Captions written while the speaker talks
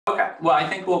Okay, well, I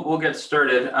think we'll get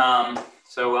started.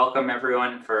 So welcome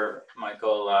everyone for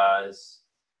Michael's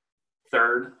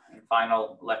third and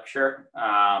final lecture.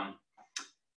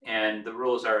 And the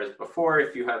rules are as before.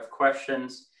 If you have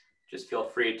questions, just feel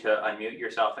free to unmute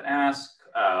yourself and ask.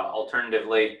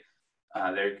 Alternatively,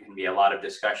 there can be a lot of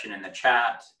discussion in the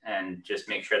chat, and just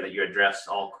make sure that you address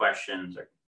all questions or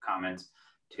comments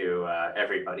to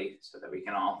everybody so that we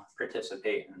can all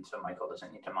participate, and so Michael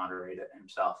doesn't need to moderate it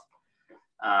himself.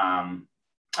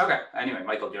 Okay, anyway,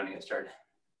 Michael, do you want to get started?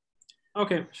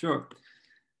 Okay, sure.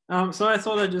 So I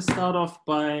thought I'd just start off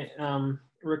by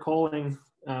recalling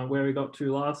where we got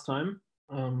to last time.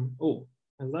 Oh,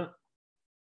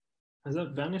 has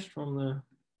that vanished from the,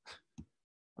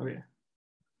 okay.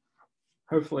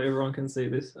 Hopefully everyone can see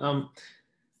this.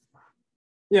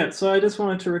 Yeah, so I just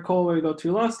wanted to recall where we got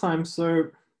to last time.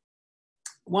 So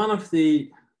one of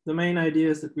the main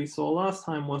ideas that we saw last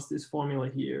time was this formula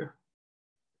here,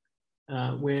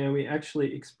 where we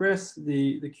actually express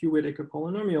the q-Whittaker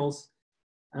polynomials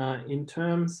in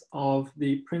terms of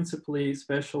the principally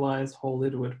specialized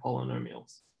whole-iterative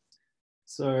polynomials.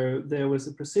 So there was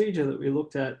a procedure that we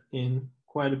looked at in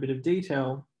quite a bit of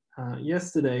detail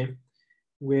yesterday,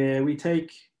 where we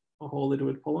take a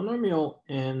whole-iterative polynomial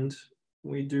and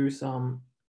we do some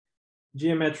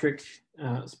geometric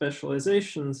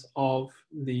specializations of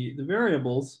the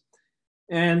variables.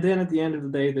 And then at the end of the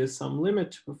day, there's some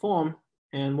limit to perform.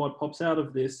 And what pops out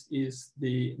of this is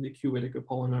the q-Whittaker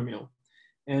polynomial.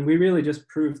 And we really just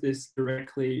proved this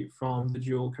directly from the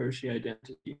dual Cauchy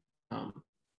identity.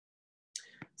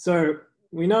 So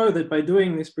we know that by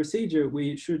doing this procedure,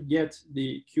 we should get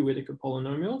the q-Whittaker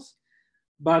polynomials.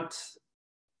 But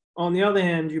on the other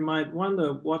hand, you might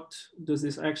wonder, what does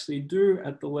this actually do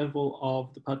at the level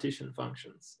of the partition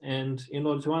functions? And in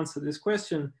order to answer this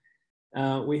question,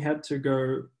 we had to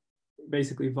go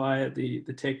basically via the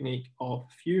technique of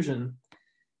fusion.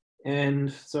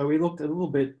 And so we looked a little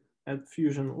bit at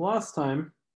fusion last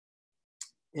time.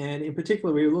 And in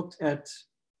particular, we looked at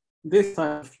this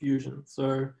type of fusion.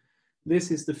 So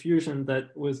this is the fusion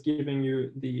that was giving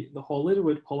you the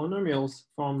whole-iterative polynomials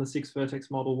from the 6-vertex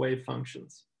model wave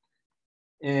functions.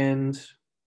 And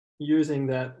using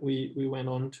that, we went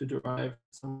on to derive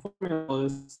some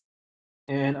formulas.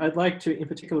 And I'd like to, in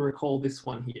particular, recall this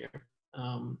one here.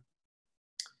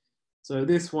 So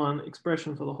this one,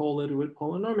 expression for the whole-iterative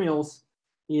polynomials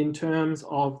in terms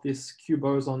of this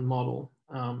Q-boson model.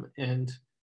 And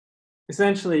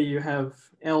essentially, you have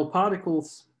L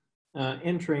particles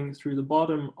entering through the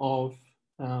bottom of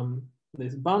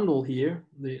this bundle here,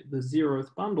 the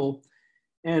 0th bundle,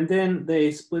 and then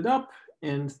they split up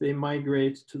and they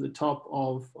migrate to the top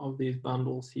of these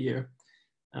bundles here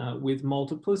with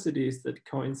multiplicities that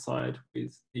coincide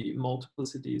with the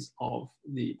multiplicities of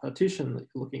the partition that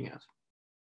you're looking at.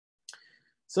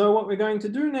 So what we're going to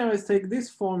do now is take this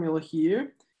formula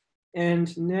here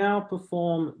and now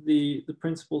perform the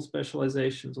principal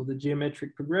specializations or the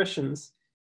geometric progressions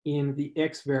in the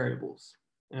x variables.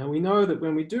 And we know that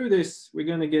when we do this, we're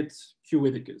going to get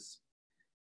q-Whittakers.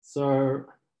 So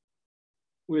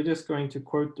we're just going to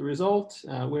quote the result.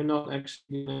 We're not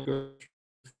actually going to go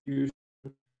through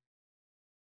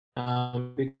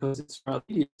fusion because it's rather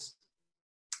tedious.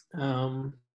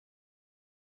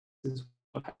 This is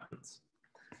what happens.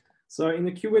 So in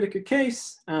the q-Whittaker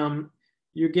case,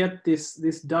 you get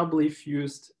this doubly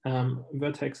fused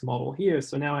vertex model here.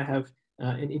 So now I have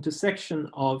an intersection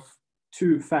of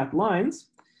two fat lines,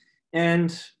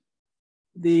 and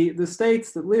the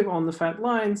states that live on the fat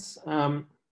lines,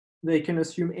 they can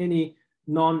assume any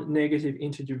non-negative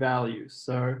integer values.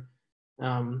 So,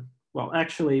 well,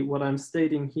 actually, what I'm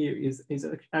stating here is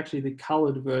actually the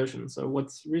colored version. So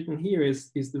what's written here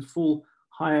is the full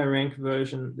higher rank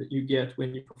version that you get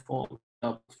when you perform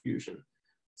double fusion.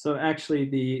 So actually,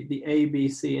 the A, B,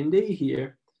 C, and D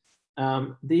here,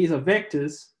 these are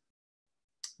vectors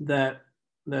that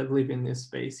live in this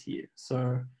space here.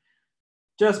 So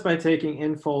just by taking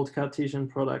n-fold Cartesian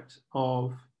product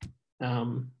of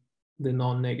the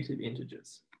non-negative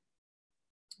integers,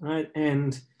 right?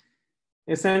 And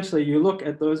essentially you look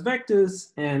at those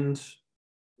vectors, and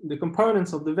the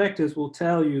components of the vectors will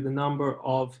tell you the number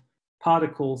of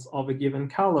particles of a given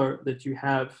color that you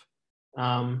have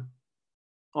on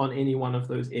any one of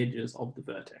those edges of the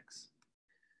vertex.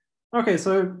 Okay,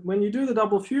 so when you do the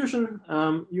double fusion,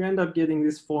 you end up getting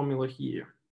this formula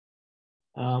here,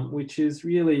 which is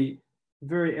really a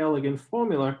very elegant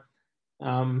formula,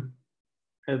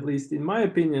 at least in my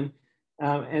opinion.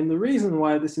 And the reason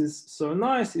why this is so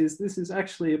nice is this is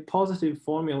actually a positive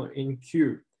formula in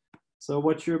Q. So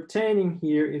what you're obtaining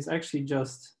here is actually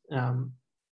just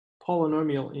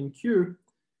polynomial in Q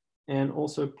and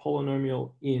also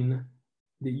polynomial in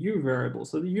the u variable.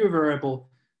 So the u variable,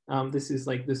 this is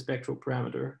like the spectral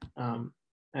parameter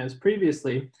as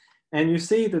previously. And you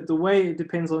see that the way it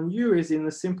depends on u is in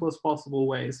the simplest possible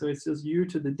way. So it's just u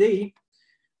to the d,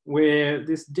 where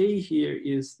this d here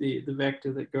is the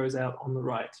vector that goes out on the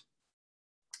right.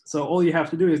 So all you have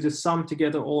to do is just sum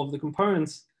together all of the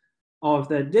components of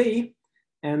that d,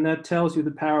 and that tells you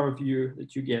the power of u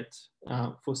that you get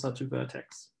for such a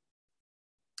vertex.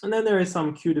 And then there is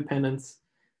some q dependence,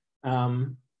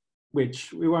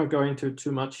 which we won't go into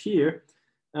too much here,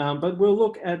 but we'll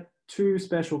look at two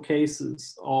special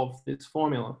cases of this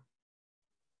formula.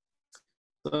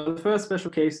 So the first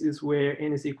special case is where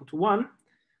n is equal to 1.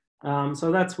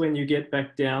 So that's when you get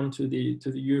back down to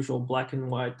the usual black and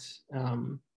white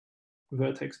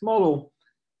vertex model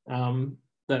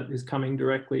that is coming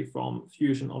directly from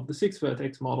fusion of the 6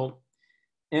 vertex model.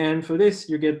 And for this,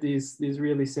 you get these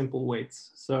really simple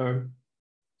weights. So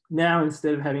now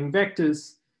instead of having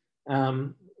vectors,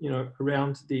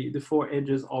 around the 4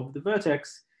 edges of the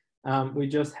vertex, we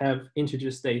just have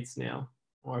integer states now,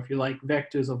 or if you like,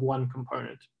 vectors of one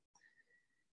component.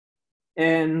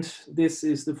 And this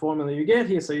is the formula you get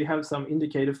here. So you have some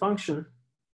indicator function.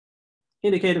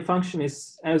 Indicator function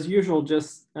is, as usual,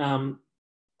 just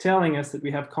telling us that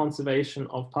we have conservation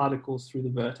of particles through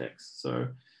the vertex. So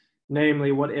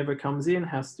namely, whatever comes in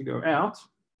has to go out.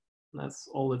 That's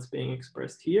all that's being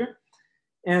expressed here.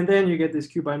 And then you get this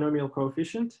q-binomial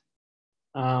coefficient,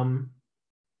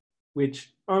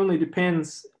 which only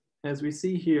depends, as we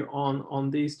see here,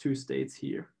 on these two states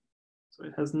here. So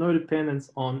it has no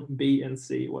dependence on B and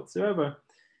C whatsoever.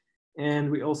 And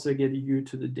we also get a u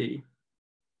to the d.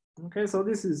 Okay, so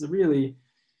this is a really,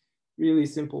 really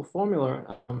simple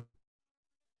formula.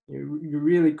 You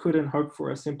really couldn't hope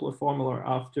for a simpler formula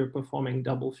after performing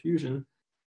double fusion.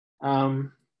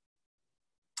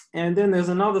 And then there's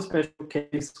another special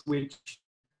case which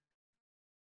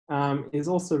is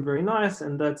also very nice,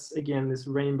 and that's again this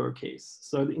rainbow case.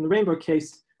 So in the rainbow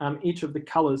case, each of the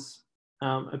colors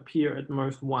appear at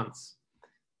most once.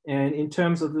 And in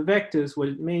terms of the vectors, what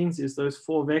it means is those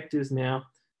 4 vectors now,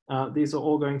 these are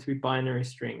all going to be binary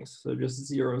strings, so just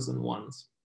zeros and ones,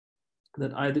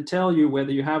 that either tell you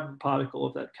whether you have a particle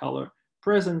of that color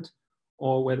present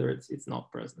or whether it's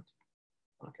not present.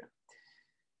 Okay.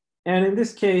 And in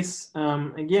this case,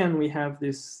 again, we have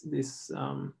we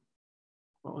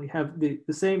have the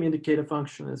same indicator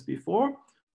function as before,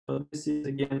 but this is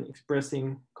again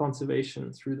expressing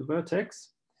conservation through the vertex.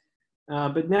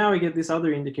 But now we get this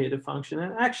other indicator function,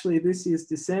 and actually this is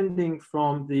descending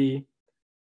from the,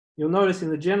 you'll notice in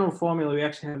the general formula, we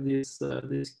actually have this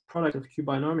product of q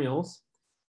binomials.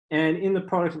 And in the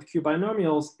product of q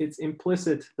binomials, it's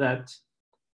implicit that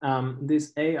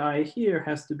this AI here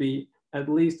has to be at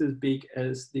least as big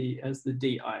as the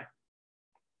DI.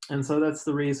 And so that's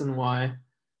the reason why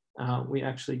we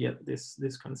actually get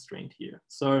this constraint here.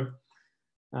 So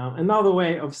another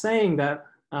way of saying that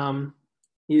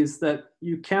is that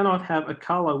you cannot have a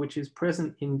color which is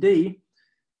present in D,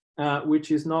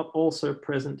 which is not also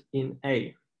present in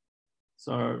A.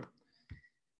 So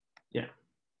yeah,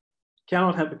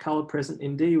 cannot have a color present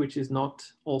in D which is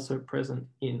not also present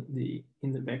in the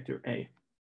vector A.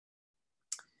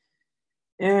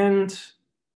 And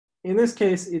in this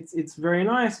case, it's very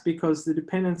nice because the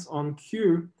dependence on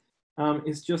Q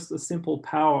is just a simple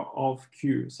power of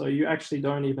Q. So you actually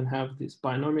don't even have this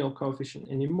binomial coefficient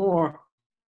anymore.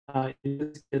 You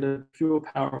just get a pure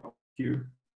power of Q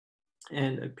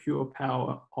and a pure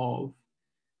power of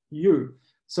U.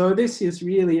 So this is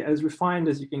really as refined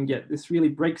as you can get. This really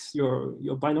breaks your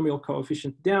binomial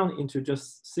coefficient down into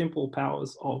just simple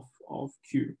powers of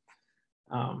Q.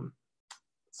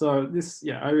 So this,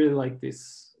 yeah, I really like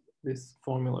this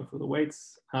formula for the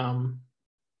weights.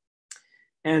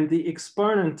 And the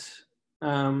exponent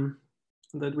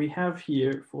that we have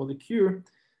here for the Q,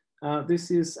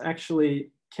 this is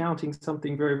actually counting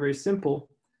something very, very simple.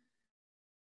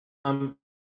 You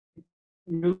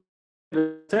look at a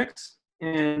vertex,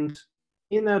 and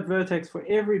in that vertex, for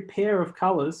every pair of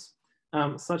colors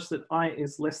such that I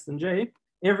is less than J,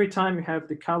 every time you have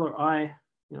the color I,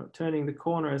 turning the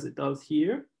corner as it does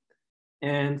here,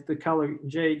 and the color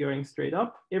J going straight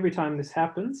up, every time this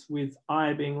happens with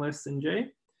I being less than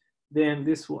J, then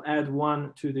this will add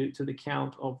 1 to the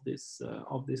count of this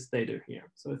theta here.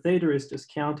 So theta is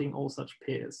just counting all such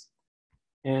pairs,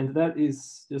 and that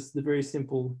is just the very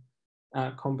simple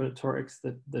combinatorics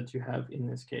that you have in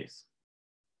this case.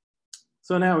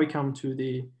 So now we come to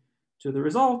the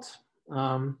result,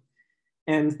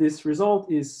 and this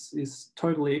result is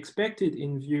totally expected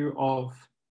in view of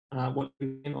what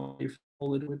we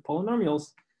call it with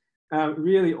polynomials.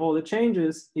 really all that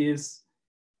changes is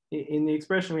in the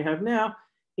expression we have now,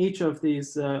 each of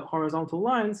these horizontal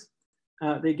lines,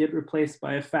 they get replaced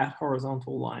by a fat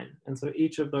horizontal line. And so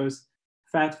each of those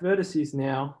fat vertices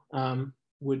now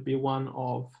would be one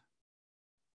of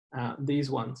these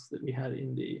ones that we had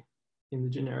in the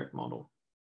generic model.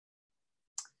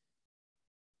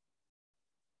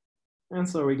 And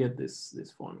so we get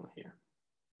this formula here.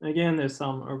 Again, there's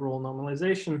some overall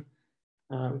normalization,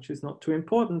 which is not too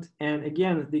important. And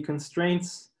again, the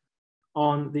constraints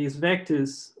on these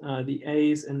vectors, the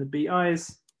A's and the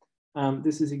BI's,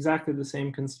 this is exactly the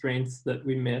same constraints that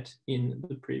we met in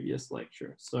the previous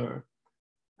lecture. So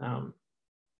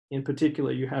in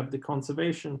particular, you have the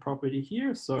conservation property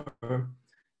here. So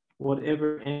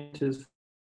whatever enters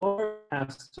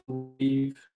has to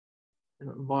leave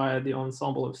via the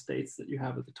ensemble of states that you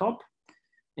have at the top.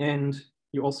 And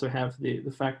you also have the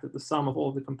fact that the sum of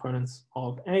all the components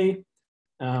of A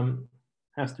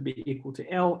has to be equal to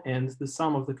L, and the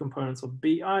sum of the components of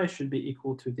BI should be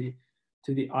equal to the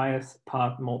ith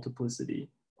part multiplicity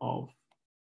of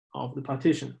the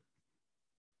partition.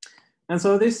 And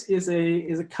so this is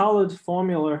a colored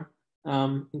formula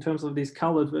in terms of these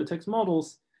colored vertex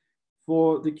models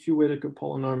for the q-Whittaker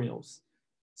polynomials.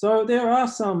 So there are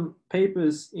some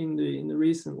papers in the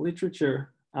recent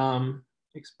literature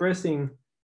expressing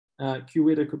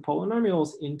q-Whittaker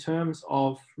polynomials in terms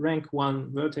of rank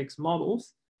 1 vertex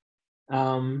models.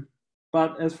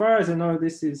 But as far as I know,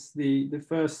 this is the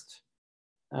first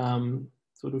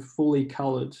sort of fully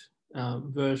colored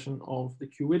version of the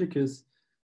q-Whittakers.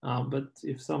 But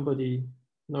if somebody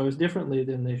knows differently,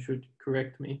 then they should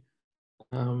correct me.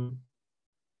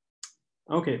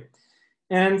 Okay.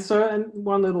 And so,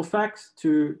 one little fact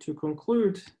to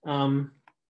conclude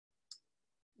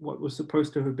what was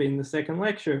supposed to have been the second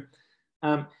lecture.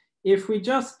 If we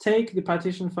just take the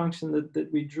partition function that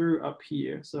we drew up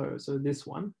here, so this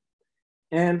one,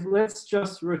 and let's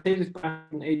just rotate it by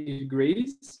 180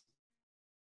 degrees,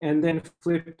 and then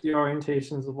flip the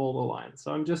orientations of all the lines.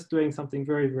 So I'm just doing something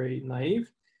very, very naive.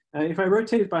 If I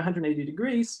rotate it by 180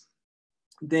 degrees,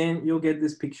 then you'll get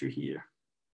this picture here.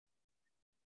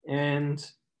 And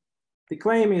the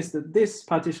claim is that this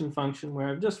partition function, where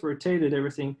I've just rotated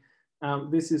everything,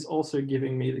 this is also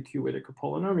giving me the q-Whittaker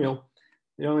polynomial.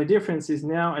 The only difference is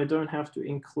now I don't have to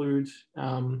include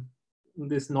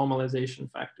this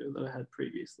normalization factor that I had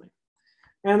previously.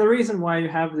 And the reason why you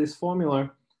have this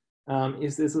formula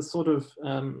is there's a sort of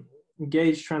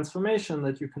gauge transformation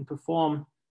that you can perform,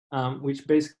 which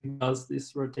basically does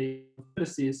this rotation of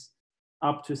vertices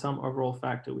up to some overall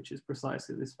factor, which is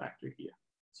precisely this factor here.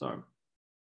 So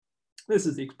this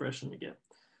is the expression you get.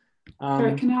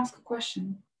 Sorry, can I ask a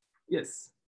question?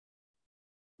 Yes.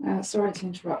 Sorry to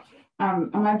interrupt. I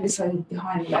might be slightly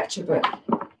behind the lecture, but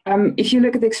if you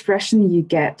look at the expression you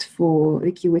get for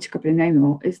the q-Whittaker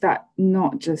polynomial, is that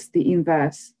not just the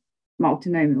inverse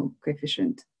multinomial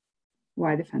coefficient?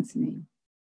 Why the fancy name?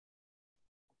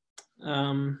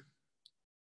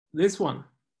 This one.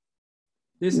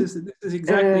 This is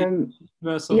exactly the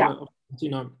inverse of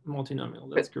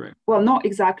multinomial. That's correct. Well, not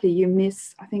exactly. You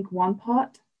miss, I think, one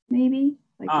part, maybe,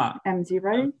 like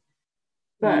M0.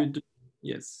 But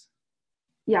yes.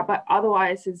 Yeah, but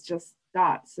otherwise it's just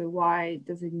that. So why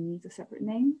does it need a separate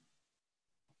name?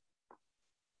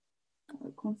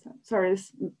 Concept. Sorry,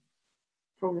 this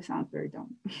probably sounds very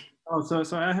dumb. Oh,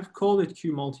 so I have called it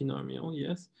q multinomial.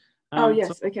 Yes. Oh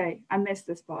yes. So, okay, I missed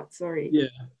this part. Sorry.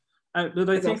 Yeah, but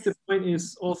I think the point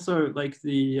is also like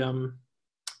the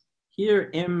here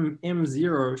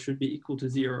m0 should be equal to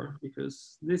 0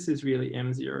 because this is really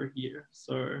m0 here.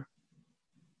 So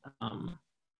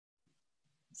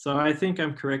so I think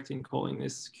I'm correct in calling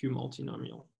this q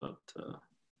multinomial, but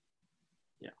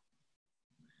yeah.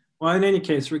 Well, in any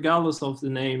case, regardless of the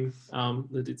name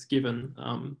that it's given,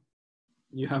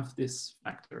 you have this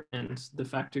factor, and the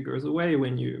factor goes away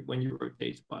when you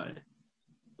rotate by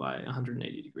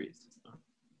 180 degrees. So.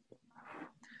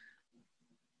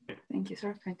 Thank you.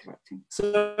 Sorry for interrupting.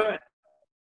 So,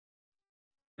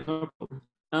 no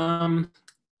problem.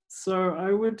 So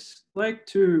I would like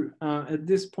to, at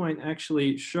this point,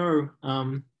 actually show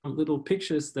little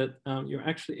pictures that you're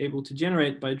actually able to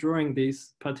generate by drawing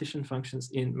these partition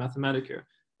functions in Mathematica.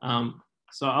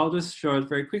 So I'll just show it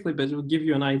very quickly, but it will give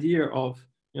you an idea of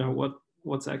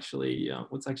what's actually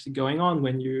going on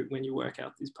when you work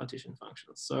out these partition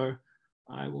functions. So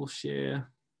I will share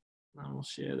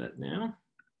that now.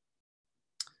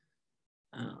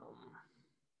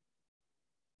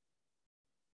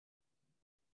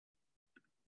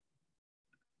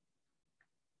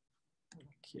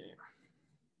 Okay.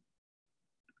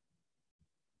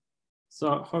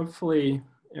 So hopefully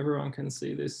everyone can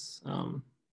see this.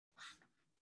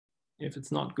 If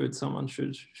it's not good, someone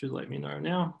should let me know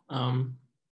now.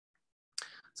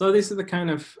 So these are the kind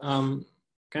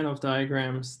of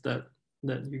diagrams that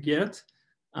you get.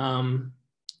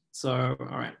 So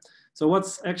all right. So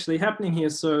what's actually happening here?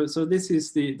 So this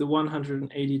is the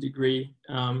 180-degree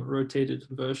rotated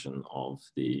version of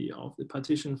the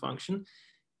partition function,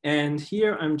 and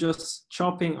here I'm just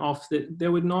chopping off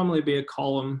there would normally be a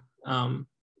column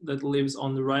that lives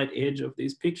on the right edge of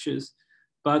these pictures,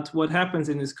 but what happens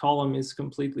in this column is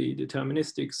completely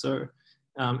deterministic. So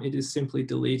it is simply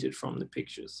deleted from the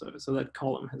pictures. So that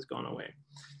column has gone away,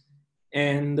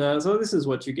 and so this is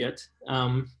what you get.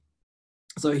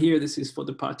 So here, this is for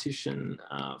the partition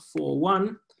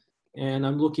 4.1, and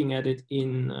I'm looking at it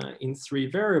in 3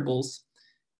 variables.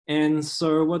 And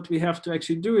so what we have to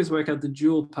actually do is work out the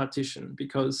dual partition,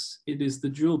 because it is the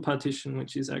dual partition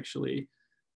which is actually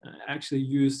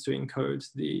used to encode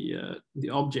the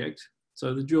object.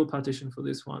 So the dual partition for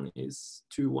this one is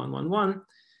 2.1.1.1.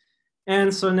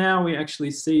 And so now we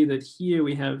actually see that here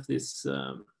we have this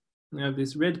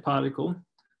red particle,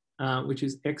 which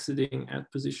is exiting at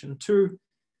position 2.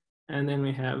 And then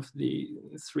we have the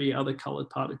 3 other colored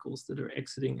particles that are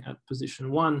exiting at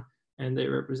position 1, and they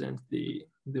represent the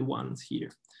ones here.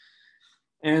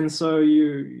 And so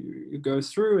you go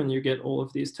through and you get all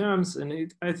of these terms,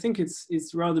 and I think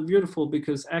it's rather beautiful,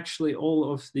 because actually all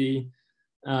of the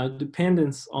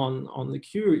dependence on the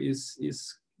Q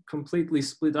is completely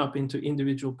split up into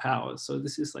individual powers. So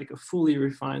this is like a fully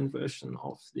refined version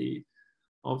of the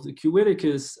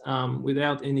q-Whittakers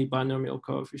without any binomial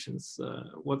coefficients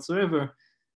whatsoever,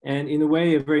 and in a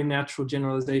way a very natural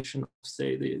generalization of,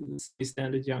 say, the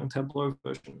standard Young tableau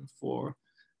version for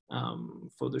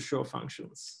the Schur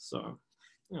functions. So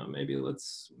maybe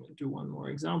let's do one more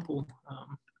example.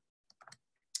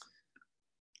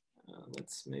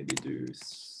 Let's maybe do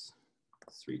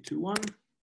 321.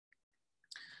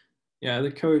 Yeah,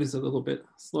 the code is a little bit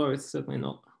slow. It's certainly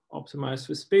not optimized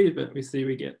for speed, but we see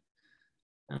we get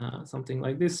something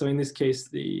like this. So in this case,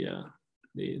 the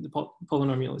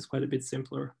polynomial is quite a bit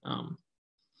simpler.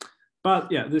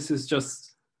 But yeah, this is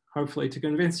just hopefully to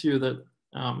convince you that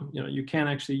you can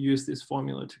actually use this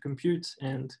formula to compute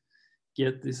and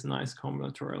get this nice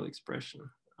combinatorial expression.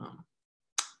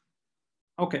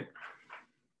 Okay.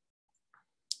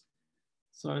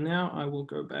 So now I will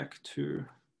go back to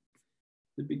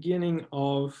the beginning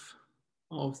of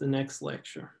the next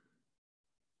lecture.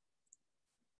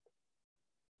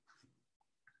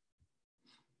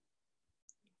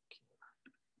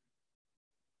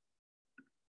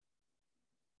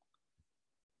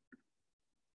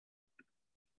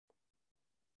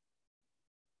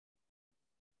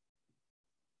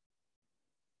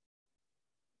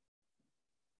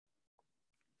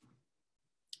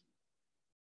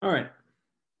 All right.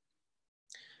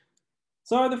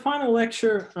 So the final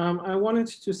lecture, I wanted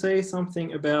to say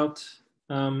something about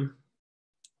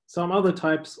some other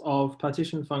types of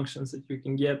partition functions that you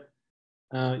can get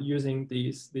using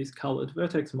these colored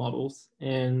vertex models.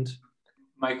 And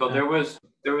Michael, there was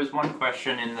one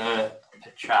question in the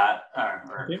chat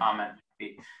or okay. comment,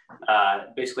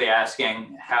 basically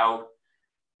asking how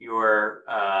your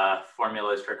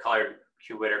formulas for colored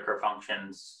q-Whittaker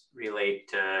functions relate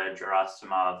to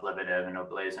Gerasimov, Lebedev, and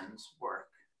Oblazen's work.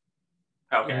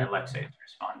 Okay, Alexei is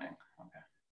responding. Okay.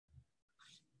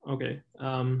 Okay.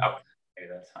 Okay,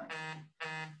 that's fine.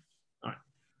 All right.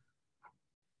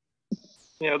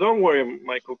 Yeah, don't worry,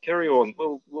 Michael. Carry on.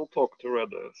 We'll talk to Red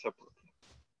separately.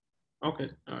 Okay.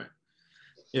 All right.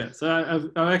 Yeah.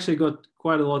 So I've actually got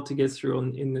quite a lot to get through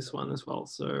in this one as well.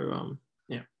 So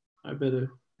yeah, I better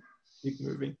keep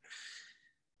moving.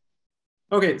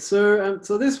 Okay. So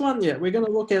so this one, yeah, we're going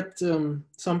to look at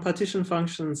some partition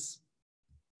functions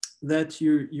that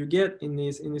you get in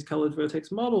these colored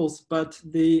vertex models, but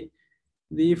the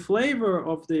flavor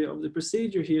of the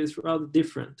procedure here is rather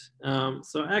different.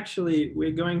 So actually,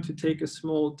 we're going to take a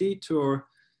small detour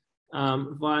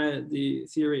via the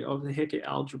theory of the Hecke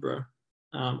algebra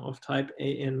of type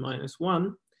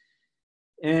AN-1.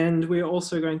 And we're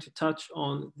also going to touch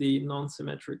on the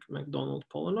non-symmetric Macdonald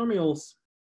polynomials.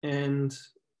 And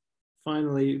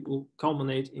finally, we'll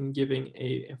culminate in giving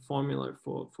a formula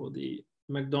for the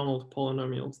Macdonald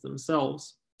polynomials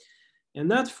themselves. And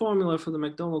that formula for the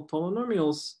Macdonald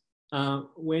polynomials,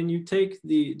 when you take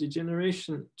the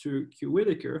degeneration to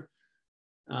q-Whittaker,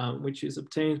 which is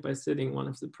obtained by setting one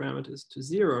of the parameters to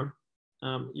 0,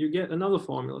 you get another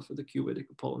formula for the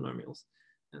q-Whittaker polynomials.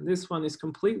 And this one is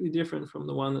completely different from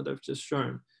the one that I've just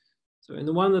shown. So in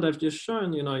the one that I've just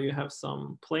shown, you have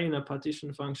some planar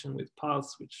partition function with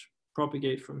paths which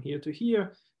propagate from here to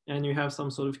here. and you have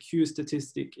some sort of Q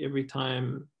statistic every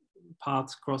time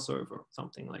paths cross over,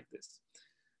 something like this.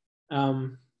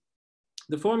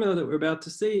 The formula that we're about to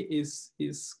see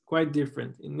is quite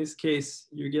different. In this case,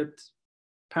 you get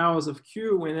powers of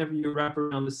Q whenever you wrap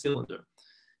around the cylinder.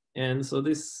 And so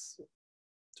this,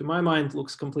 to my mind,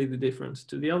 looks completely different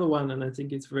to the other one. And I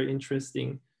think it's very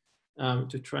interesting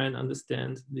to try and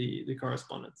understand the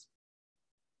correspondence.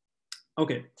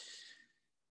 Okay,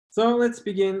 so let's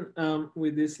begin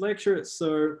with this lecture.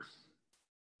 So,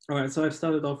 all right, so I've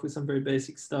started off with some very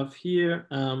basic stuff here.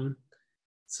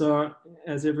 So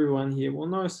as everyone here will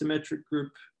know, symmetric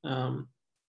group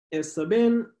S sub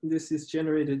n, this is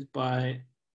generated by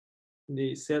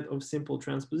the set of simple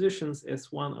transpositions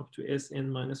S1 up to Sn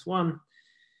minus 1.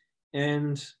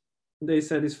 And they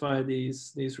satisfy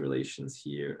these relations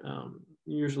here,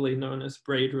 usually known as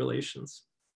braid relations.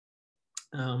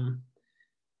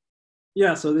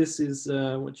 Yeah, so this is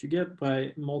what you get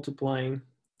by multiplying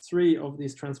 3 of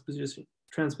these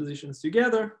transpositions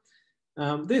together.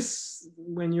 This,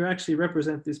 when you actually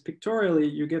represent this pictorially,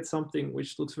 you get something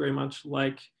which looks very much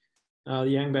like the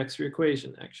Yang-Baxter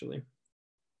equation, actually.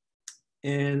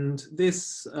 And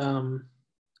this,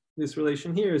 this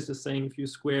relation here is just saying if you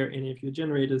square any of your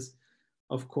generators,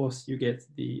 of course, you get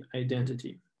the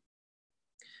identity.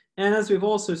 And as we've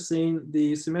also seen,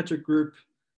 the symmetric group,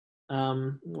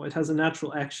 well, it has a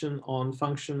natural action on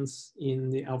functions in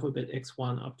the alphabet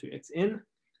x1 up to xn.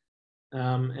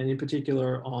 And in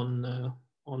particular on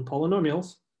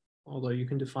polynomials, although you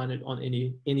can define it on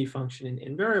any function in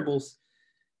n variables.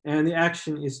 And the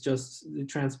action is just the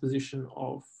transposition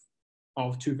of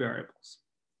 2 variables.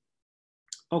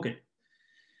 Okay,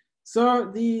 so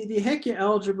the Hecke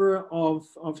algebra of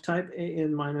type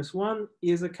an-1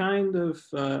 is a kind of,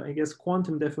 I guess,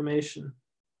 quantum deformation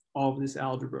of this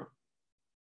algebra.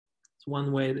 It's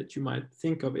one way that you might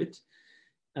think of it.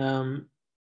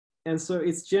 And so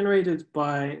it's generated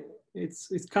by,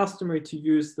 it's customary to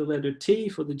use the letter T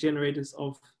for the generators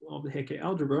of the Hecke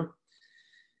algebra.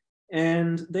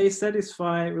 And they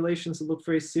satisfy relations that look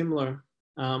very similar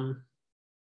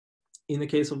in the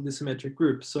case of the symmetric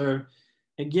group. So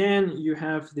again, you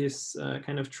have this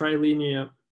kind of trilinear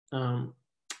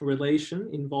relation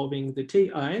involving the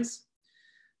Ti's.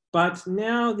 But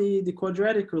now the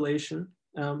quadratic relation,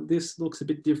 this looks a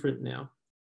bit different now.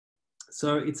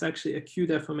 So it's actually a Q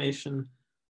deformation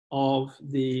of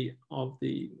the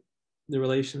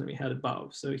relation that we had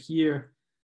above. So here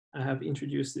I have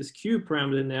introduced this Q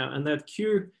parameter now, and that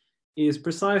Q is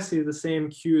precisely the same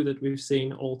Q that we've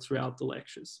seen all throughout the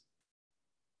lectures.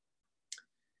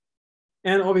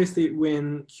 And obviously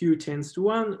when Q tends to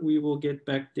 1, we will get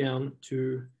back down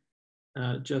to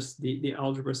just the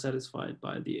algebra satisfied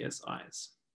by the SIs.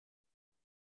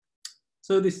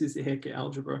 So this is the Hecke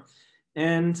algebra.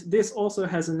 And this also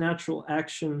has a natural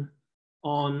action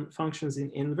on functions in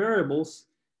n variables.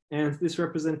 And this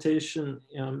representation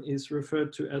is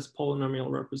referred to as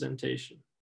polynomial representation.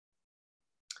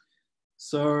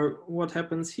 So what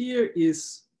happens here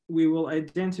is we will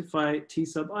identify T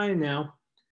sub I now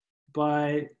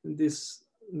by this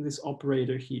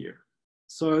operator here.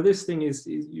 So this thing is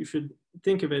you should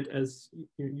think of it as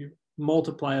you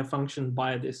multiply a function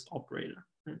by this operator.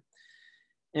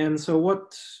 And so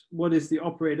what is the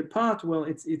operator part? Well,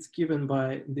 it's given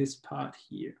by this part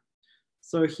here.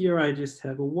 So here I just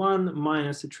have a 1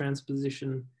 minus a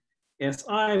transposition Si,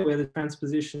 where the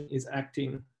transposition is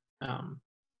acting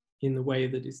in the way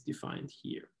that is defined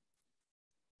here.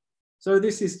 So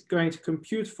this is going to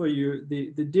compute for you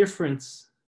the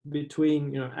difference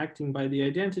between acting by the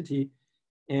identity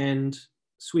and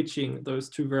switching those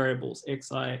 2 variables,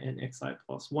 xi and xi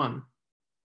plus 1.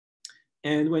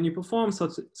 And when you perform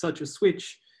such a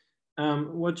switch,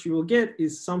 what you will get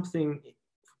is something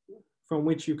from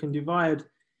which you can divide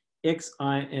xi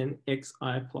and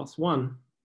xi plus 1,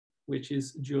 which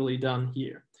is duly done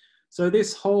here. So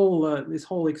this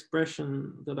whole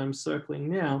expression that I'm circling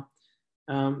now,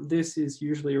 this is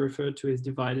usually referred to as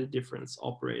divided difference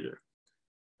operator.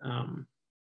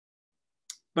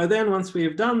 But then once we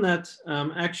have done that,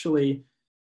 actually,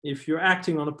 if you're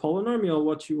acting on a polynomial,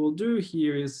 what you will do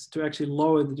here is to actually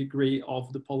lower the degree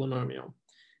of the polynomial.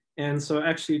 And so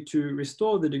actually to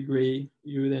restore the degree,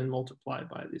 you then multiply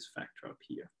by this factor up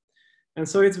here. And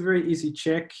so it's a very easy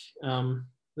check,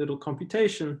 little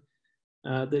computation,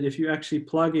 that if you actually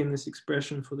plug in this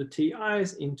expression for the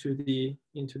Ti's into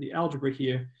the algebra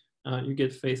here, you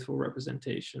get faithful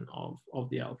representation of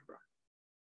the algebra.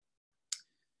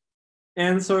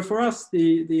 And so for us,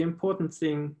 the important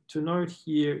thing to note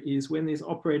here is when these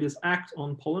operators act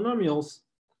on polynomials,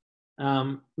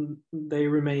 they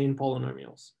remain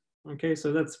polynomials. Okay,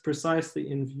 so that's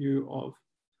precisely in view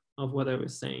of what I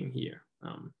was saying here.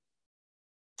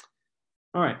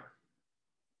 All right,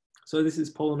 so this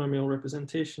is polynomial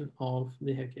representation of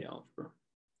the Hecke algebra.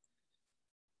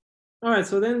 All right,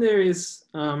 so then there is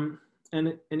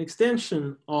an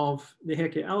extension of the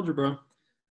Hecke algebra,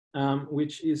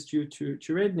 which is due to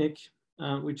Cherednik,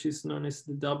 which is known as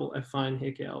the double affine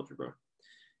Hecke algebra.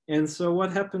 And so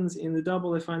what happens in the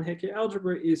double affine Hecke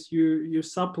algebra is you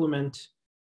supplement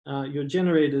your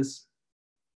generators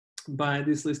by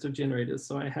this list of generators.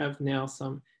 So I have now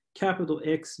some capital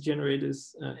X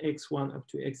generators, x1 up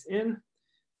to xn,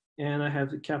 and I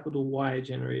have the capital Y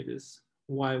generators,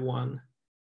 y1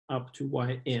 up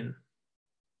to yn.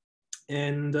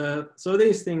 And so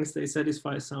these things, they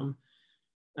satisfy some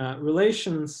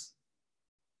relations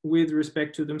with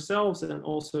respect to themselves and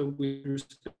also with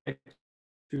respect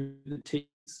to the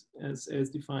t's as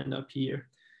defined up here.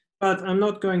 But I'm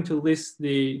not going to list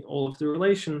all of the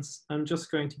relations. I'm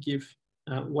just going to give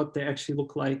what they actually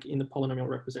look like in the polynomial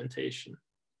representation.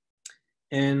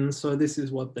 And so this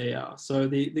is what they are. So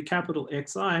the capital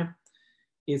Xi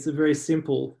is a very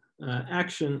simple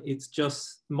action. It's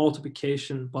just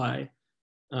multiplication by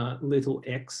little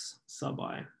x sub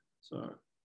I. So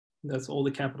that's all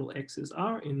the capital X's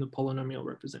are in the polynomial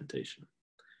representation.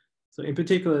 So in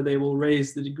particular, they will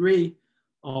raise the degree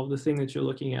of the thing that you're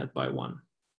looking at by 1.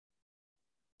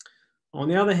 On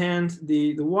the other hand,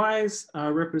 the y's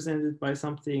are represented by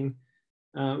something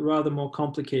rather more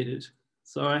complicated.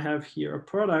 So I have here a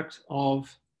product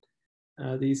of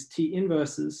these t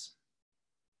inverses.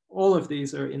 All of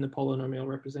these are in the polynomial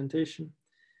representation.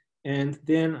 And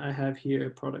then I have here a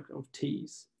product of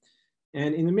t's.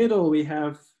 And in the middle, we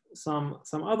have some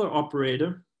other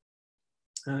operator,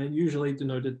 usually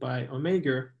denoted by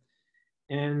omega.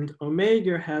 And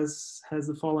omega has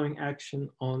the following action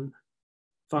on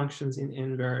functions in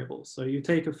n variables. So you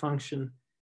take a function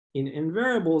in n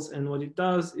variables, and what it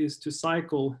does is to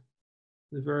cycle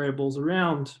the variables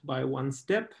around by 1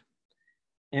 step.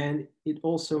 And it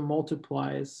also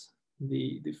multiplies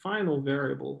the final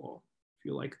variable, or if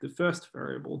you like, the first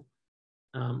variable,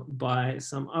 by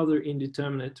some other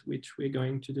indeterminate, which we're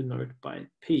going to denote by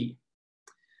p.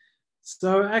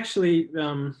 So actually,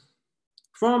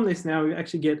 from this now, we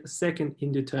actually get a second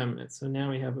indeterminate. So now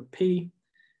we have a p,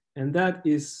 and that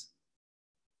is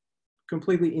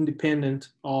completely independent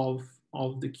of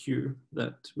the q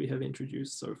that we have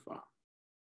introduced so far.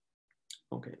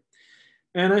 Okay,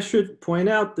 and I should point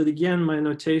out that again, my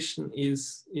notation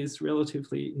is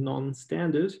relatively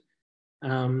non-standard.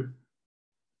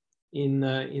 In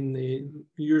the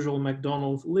usual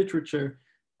MacDonald literature,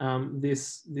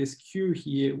 this q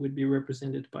here would be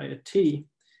represented by a t,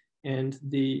 and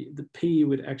the p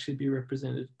would actually be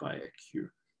represented by a q.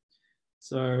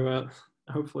 So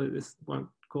hopefully this won't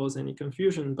cause any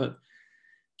confusion, but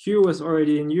q was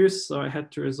already in use, so I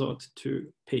had to resort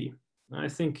to p. I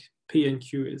think p and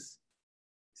q is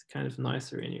kind of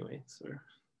nicer anyway. So,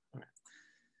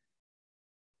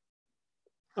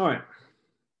 all right.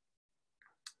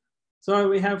 So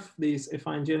we have these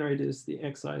affine generators, the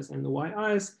xi's and the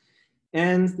yi's,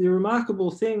 and the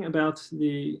remarkable thing about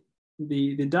the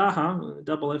Daha,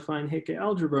 double affine Hecke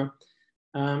algebra,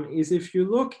 is if you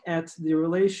look at the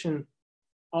relation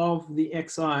of the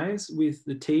xi's with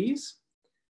the t's,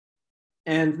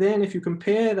 and then if you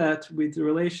compare that with the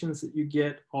relations that you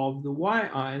get of the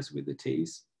yi's with the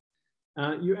t's,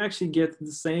 you actually get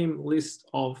the same list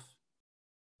of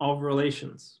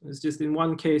relations. It's just in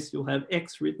one case you'll have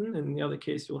x written, and in the other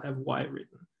case you'll have y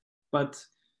written. But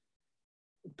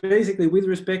basically, with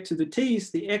respect to the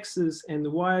t's, the x's and the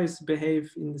y's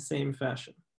behave in the same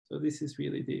fashion. So this is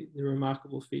really the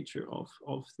remarkable feature of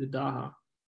the Daha.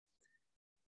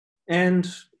 And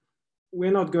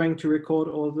we're not going to record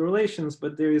all of the relations,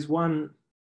 but there is one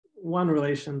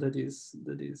relation that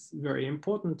is very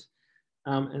important,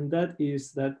 and that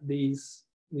is that these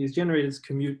generators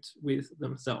commute with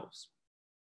themselves.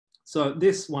 So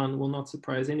this one will not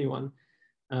surprise anyone,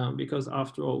 because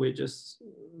after all, we're just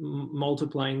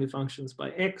multiplying the functions by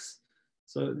x.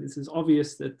 So this is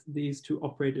obvious that these two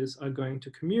operators are going to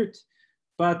commute.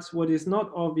 But what is not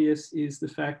obvious is the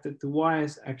fact that the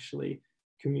y's actually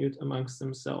commute amongst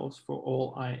themselves for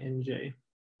all I and j,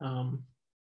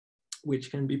 which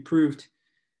can be proved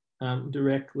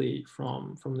directly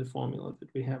from the formula that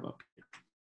we have up here.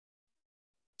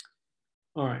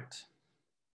 All right.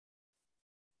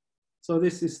 So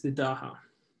this is the Daha.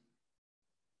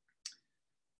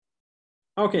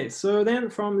 Okay, so then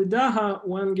from the Daha,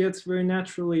 one gets very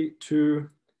naturally to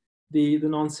the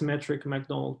non-symmetric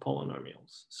MacDonald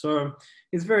polynomials. So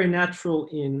it's very natural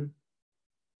in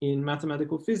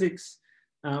mathematical physics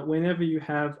whenever you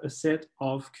have a set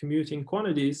of commuting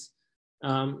quantities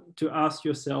to ask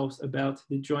yourselves about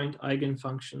the joint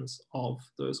eigenfunctions of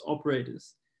those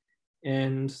operators.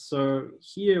 And so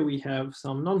here we have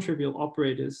some non-trivial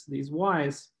operators, these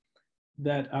y's,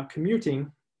 that are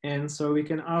commuting. And so we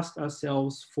can ask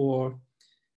ourselves for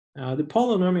the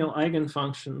polynomial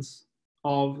eigenfunctions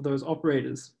of those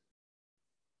operators.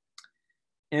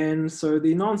 And so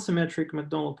the non-symmetric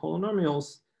McDonald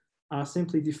polynomials are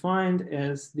simply defined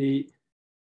as the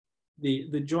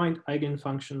joint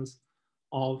eigenfunctions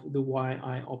of the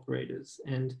yi operators.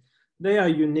 And they are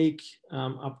unique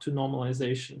up to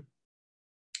normalization.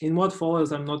 In what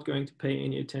follows, I'm not going to pay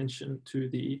any attention to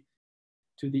the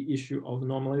issue of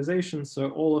normalization. So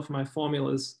all of my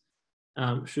formulas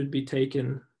should be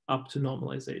taken up to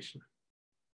normalization.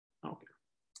 Okay.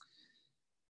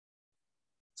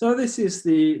 So this is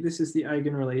the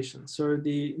eigenrelation. So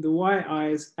the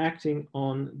yi's acting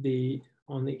on the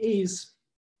e's.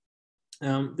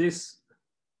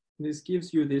 This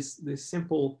gives you this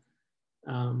simple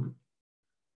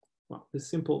this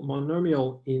simple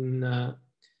monomial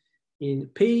in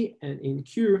P and in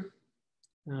Q,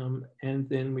 and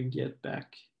then we get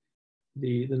back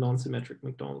the non-symmetric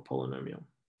McDonald polynomial.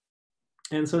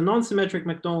 And so non-symmetric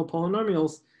McDonald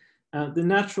polynomials, the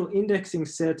natural indexing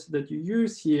set that you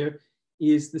use here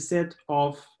is the set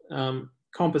of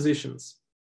compositions.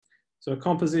 So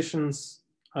compositions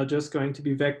are just going to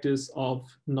be vectors of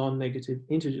non-negative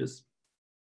integers.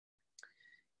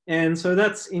 And so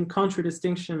that's in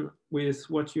contradistinction with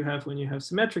what you have when you have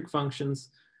symmetric functions.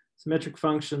 Symmetric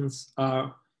functions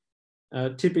are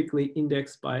typically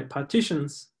indexed by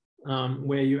partitions,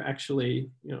 where you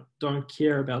actually don't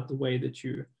care about the way that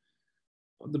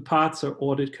the parts are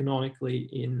ordered canonically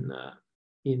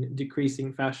in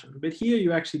decreasing fashion. But here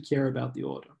you actually care about the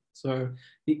order. So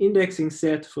the indexing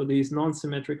set for these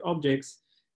non-symmetric objects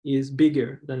is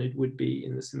bigger than it would be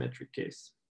in the symmetric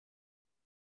case.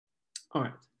 All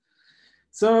right.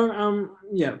 So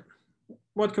yeah,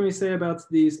 what can we say about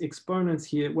these exponents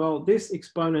here? Well, this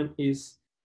exponent is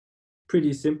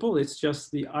pretty simple. It's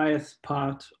just the ith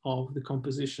part of the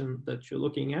composition that you're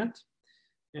looking at.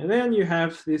 And then you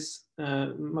have this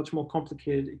much more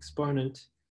complicated exponent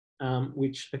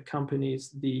which accompanies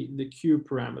the q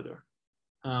parameter.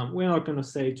 We're not going to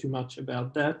say too much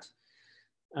about that.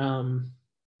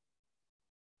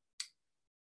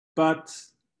 But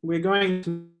we're going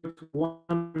to look at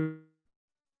one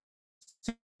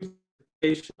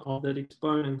simplification of that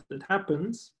exponent that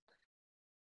happens.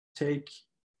 Take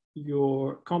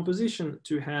your composition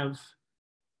to have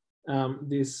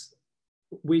this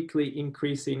weakly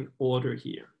increasing order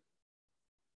here.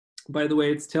 By the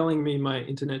way, it's telling me my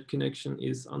internet connection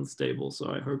is unstable,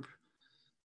 so I hope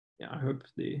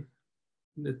the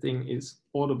thing is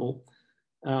audible.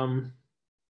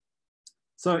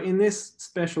 So in this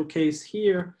special case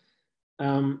here,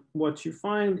 what you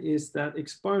find is that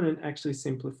exponent actually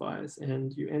simplifies,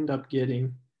 and you end up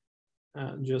getting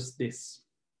just this.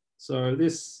 So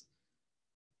this,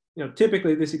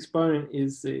 typically this exponent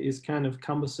is kind of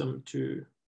cumbersome to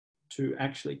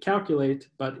actually calculate,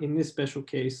 but in this special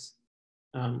case,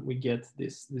 we get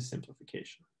this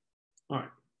simplification. All right.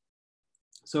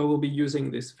 So we'll be using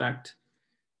this fact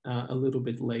a little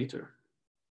bit later.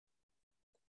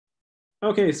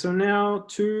 Okay, so now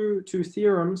two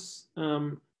theorems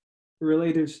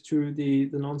related to the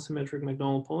non-symmetric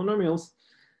McDonald polynomials.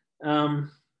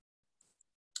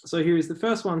 So here is the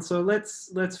first one. So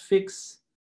let's fix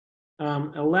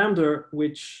a lambda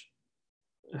which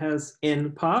has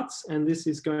n parts, and this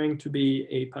is going to be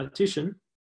a partition.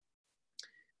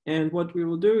 And what we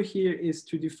will do here is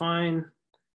to define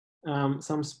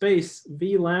some space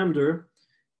v lambda,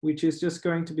 which is just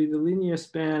going to be the linear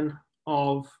span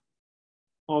of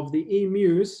the e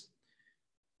mu's,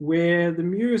 where the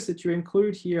mu's that you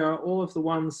include here are all of the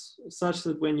ones such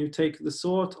that when you take the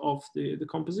sort of the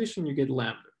composition, you get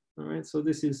lambda. All right, so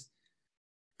this is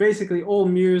basically all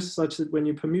mu's such that when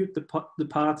you permute the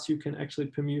parts, you can actually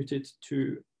permute it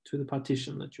to the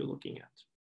partition that you're looking at.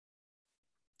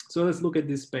 So let's look at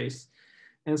this space.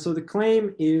 And so the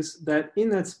claim is that in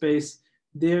that space,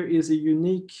 there is a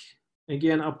unique,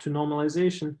 again, up to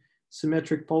normalization,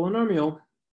 symmetric polynomial.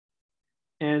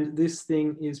 And this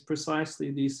thing is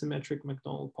precisely the symmetric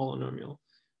McDonald polynomial,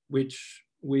 which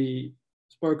we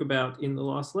spoke about in the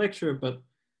last lecture, but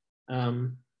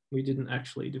we didn't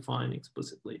actually define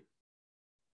explicitly.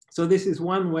 So this is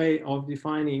one way of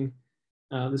defining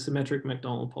the symmetric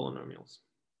McDonald polynomials.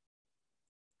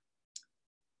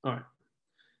 All right.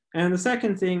 And the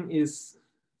second thing is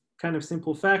kind of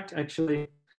simple fact, actually.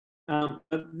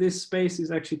 This space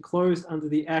is actually closed under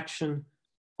the action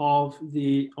of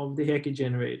the Hecke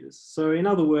generators. So in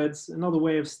other words, another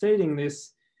way of stating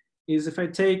this is if I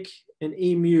take an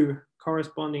E mu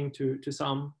corresponding to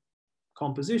some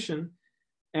composition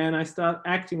and I start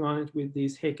acting on it with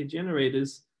these Hecke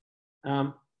generators,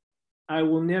 I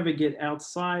will never get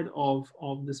outside of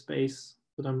the space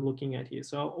that I'm looking at here.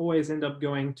 So I'll always end up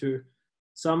going to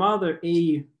some other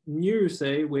E nu,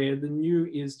 say, where the nu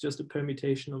is just a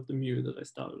permutation of the mu that I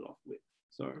started off with.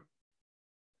 So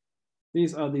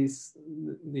these are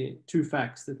the two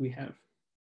facts that we have.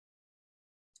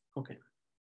 Okay.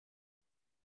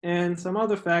 And some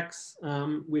other facts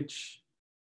which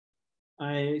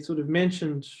I sort of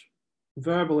mentioned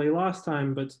verbally last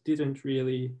time, but didn't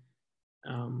really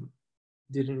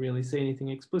say anything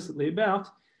explicitly about.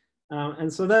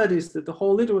 And so that is that the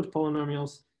whole Littlewood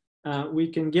polynomials, we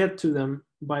can get to them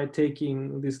by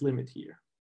taking this limit here.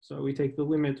 So we take the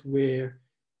limit where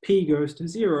p goes to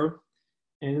 0,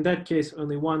 and in that case,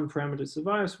 only one parameter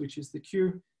survives, which is the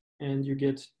q, and you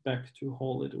get back to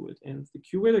whole Littlewood. And the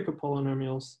q-Whittaker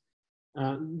polynomials,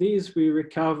 these we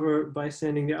recover by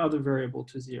sending the other variable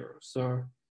to 0. So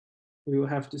we will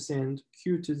have to send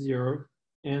q to 0,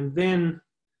 and then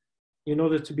in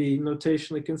order to be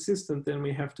notationally consistent, then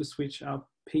we have to switch up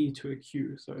p to a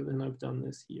q. So then I've done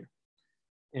this here.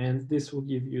 And this will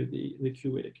give you the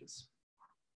q-Whittakers.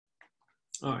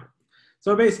 All right.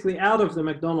 So basically out of the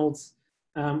McDonald's,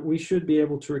 we should be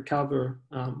able to recover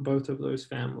both of those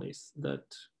families that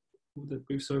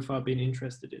we've so far been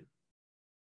interested in.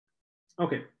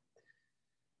 Okay.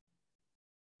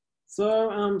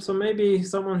 So, so maybe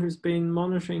someone who's been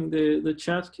monitoring the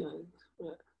chat,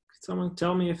 could someone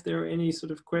tell me if there are any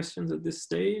sort of questions at this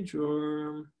stage,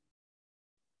 or?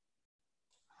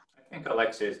 I think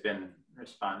Alexei has been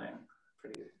responding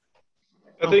pretty good.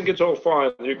 I think it's all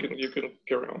fine. You can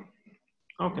carry on.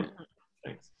 Okay,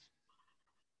 thanks.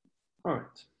 All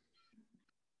right.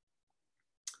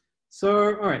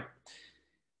 So, all right.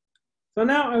 So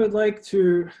now I would like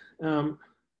to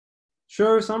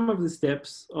show some of the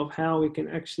steps of how we can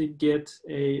actually get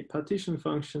a partition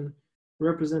function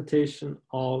representation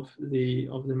of the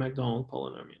McDonald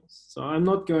polynomials. So I'm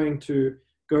not going to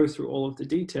go through all of the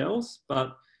details,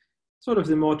 but sort of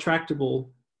the more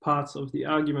tractable parts of the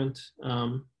argument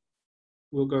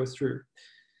we'll go through.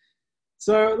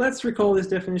 So let's recall this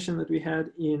definition that we had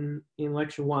in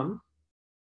lecture 1.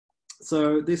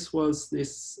 So this was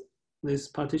this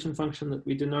partition function that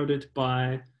we denoted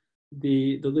by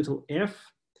the little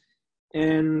f,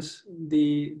 and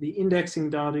the indexing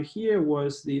data here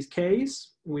was these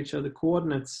k's, which are the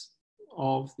coordinates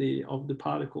of the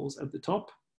particles at the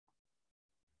top.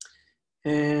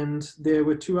 And there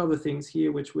were two other things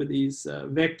here, which were these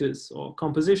vectors or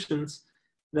compositions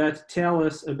that tell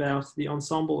us about the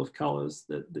ensemble of colors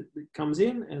that comes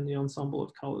in and the ensemble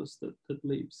of colors that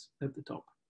leaves at the top.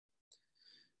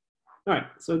 All right,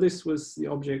 so this was the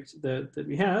object that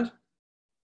we had.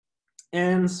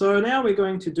 And so now we're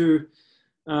going to do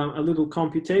a little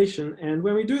computation. And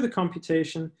when we do the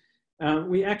computation,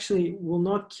 we actually will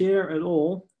not care at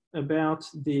all about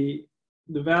the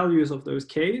values of those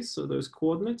k's, so those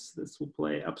coordinates. This will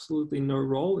play absolutely no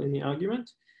role in the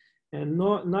argument. And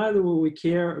neither will we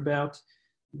care about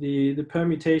the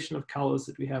permutation of colors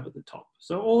that we have at the top.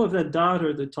 So all of that data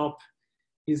at the top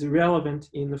is irrelevant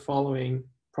in the following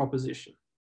proposition.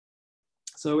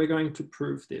 So we're going to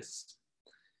prove this.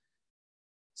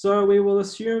 So we will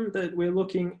assume that we're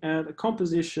looking at a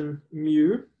composition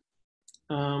mu,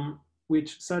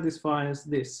 which satisfies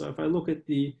this. So if I look at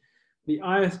the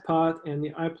ith part and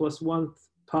the I+1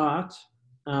 part,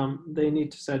 they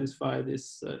need to satisfy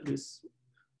this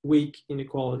weak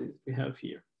inequality that we have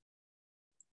here.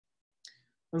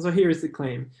 And so here is the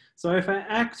claim. So if I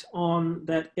act on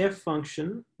that f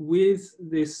function with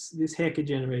this Hecke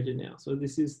generator now, so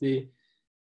this is the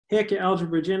Hecke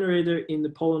algebra generator in the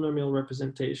polynomial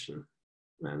representation.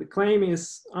 Now the claim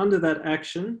is under that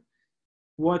action,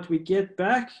 what we get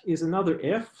back is another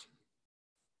f,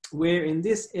 where in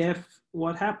this f,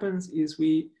 what happens is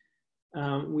we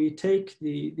take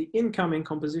the incoming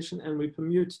composition and we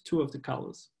permute two of the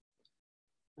colors.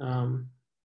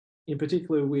 In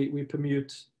particular, we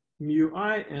permute mu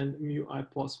I and mu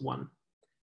I+1.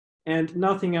 And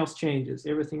nothing else changes.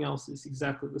 Everything else is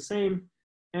exactly the same.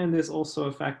 And there's also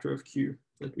a factor of q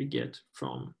that we get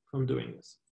from doing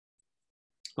this.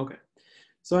 Okay,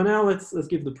 so now let's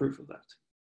give the proof of that.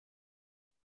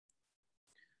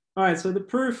 All right, so the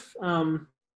proof, to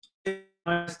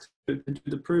do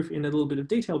the proof in a little bit of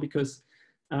detail, because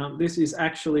this is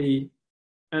actually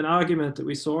an argument that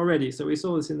we saw already. So we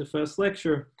saw this in the first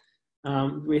lecture.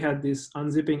 We had this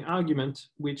unzipping argument,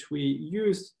 which we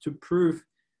used to prove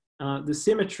the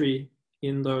symmetry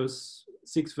in those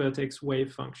 6 vertex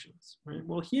wave functions, right?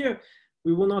 Well, here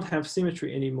we will not have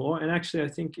symmetry anymore. And actually, I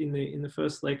think in the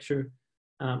first lecture,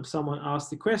 someone asked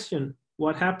the question,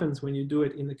 what happens when you do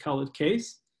it in the colored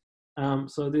case?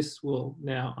 So this will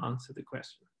now answer the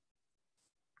question.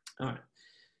 All right.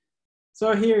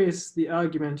 So here is the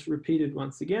argument repeated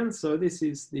once again. So this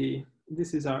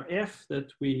is our f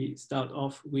that we start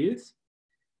off with,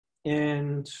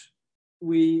 and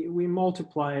we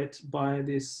multiply it by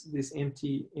this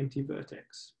empty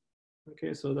vertex.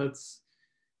 Okay, so that's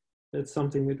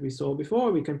something that we saw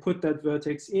before. We can put that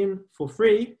vertex in for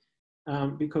free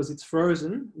because it's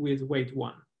frozen with weight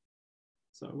 1.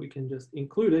 So we can just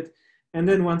include it. And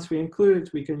then once we include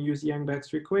it, we can use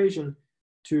Yang-Baxter equation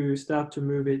to start to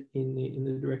move it in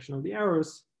the direction of the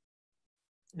arrows.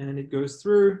 And it goes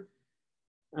through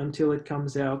until it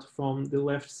comes out from the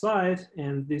left side.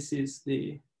 And this is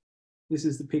the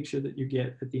picture that you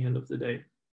get at the end of the day.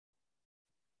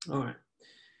 All right.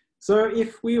 So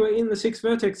if we were in the 6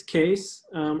 vertex case,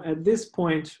 at this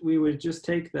point, we would just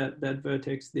take that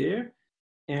vertex there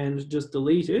and just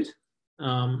delete it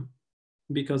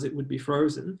because it would be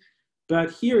frozen.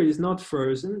 But here it is not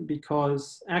frozen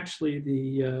because actually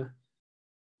the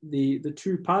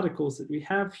 2 particles that we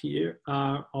have here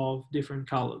are of different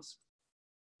colors.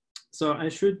 So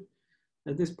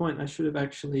at this point, I should have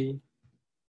actually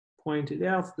pointed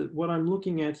out that what I'm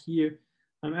looking at here,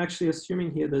 I'm actually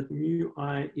assuming here that mu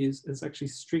I is actually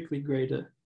strictly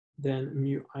greater than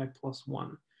mu I plus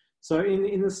 1. So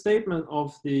in the statement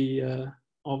of the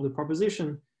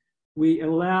proposition, we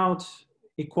allowed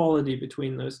equality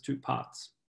between those 2 parts.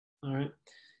 All right.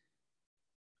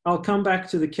 I'll come back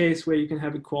to the case where you can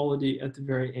have equality at the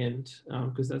very end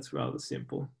because that's rather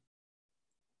simple.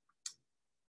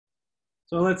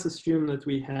 So let's assume that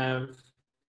we have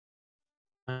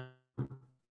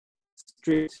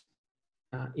strict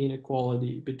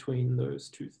inequality between those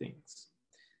 2 things.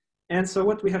 And so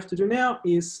what we have to do now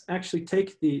is actually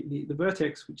take the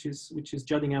vertex, which is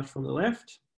jutting out from the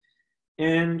left,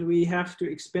 and we have to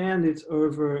expand it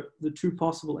over the 2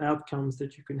 possible outcomes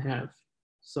that you can have.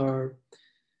 So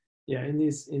yeah, in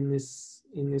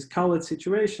this colored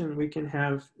situation, we can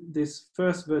have this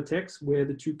first vertex where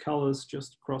the 2 colors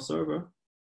just cross over.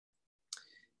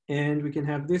 And we can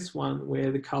have this one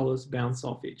where the colors bounce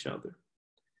off each other.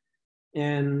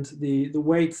 And the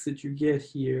weights that you get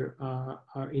here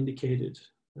are indicated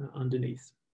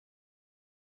underneath.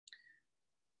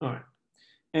 All right.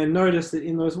 And notice that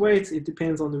in those weights, it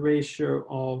depends on the ratio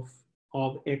of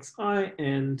xi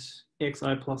and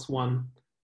xi plus 1,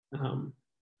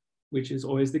 which is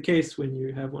always the case when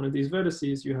you have one of these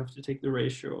vertices. You have to take the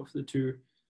ratio of the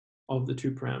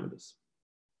two parameters.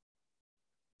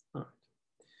 All right.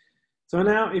 So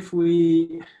now if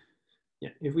we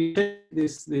take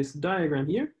this diagram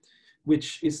here,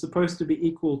 which is supposed to be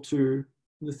equal to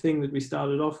the thing that we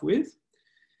started off with,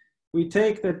 we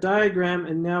take that diagram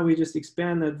and now we just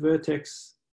expand that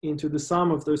vertex into the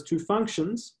sum of those 2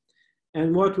 functions.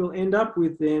 And what we'll end up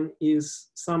with then is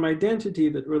some identity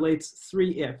that relates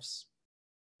 3 f's,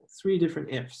 3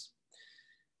 different f's.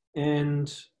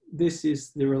 And this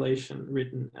is the relation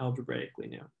written algebraically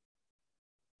now.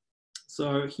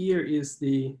 So here is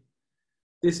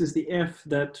this is the f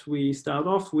that we start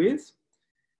off with.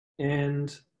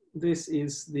 And this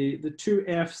is the 2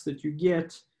 f's that you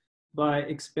get by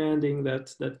expanding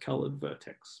that colored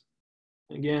vertex.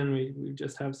 Again, we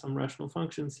just have some rational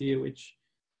functions here which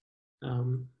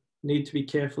need to be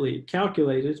carefully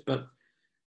calculated, but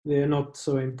they're not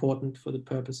so important for the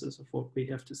purposes of what we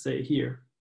have to say here.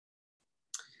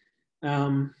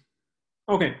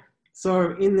 Okay,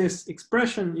 so in this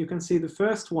expression, you can see the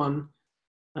first one.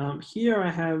 Here I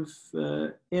have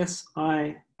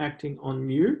Si acting on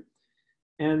mu,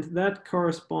 and that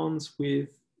corresponds with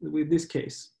this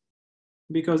case.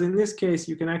 Because in this case,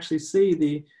 you can actually see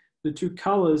the 2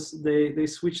 colors, they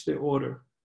switch their order.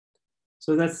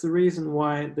 So that's the reason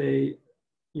why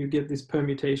you get this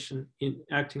permutation in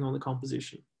acting on the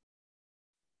composition.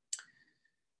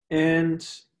 And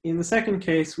in the second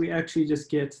case, we actually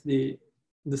just get the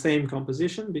same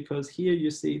composition, because here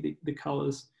you see the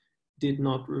colors did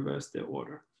not reverse their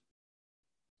order.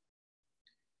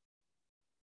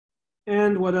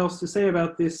 And what else to say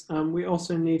about this? We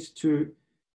also need to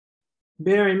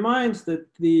bear in mind that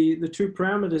the 2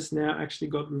 parameters now actually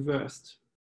got reversed,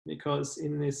 because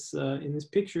in this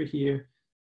picture here,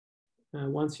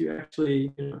 once you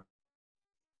actually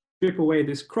strip away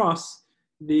this cross,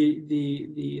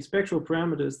 the spectral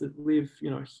parameters that live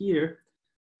here,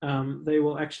 they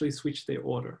will actually switch their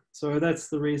order. So that's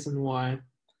the reason why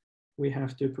we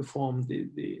have to perform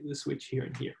the switch here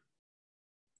and here.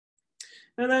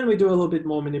 And then we do a little bit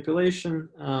more manipulation.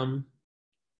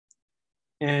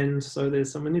 And so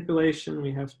there's some manipulation.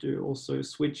 We have to also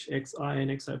switch xi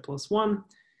and xi plus 1.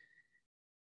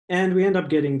 And we end up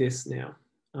getting this now,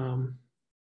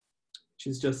 which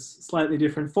is just slightly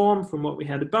different form from what we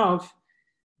had above.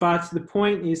 But the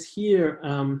point is here,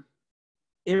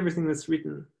 everything that's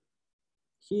written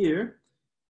here,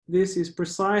 this is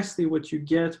precisely what you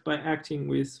get by acting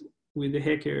with the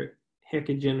Hecker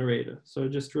generator. So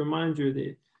just to remind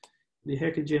you, the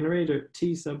Hecker generator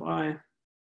T sub I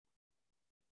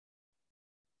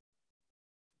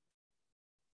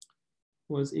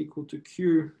was equal to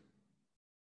Q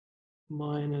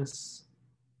minus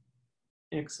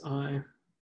xi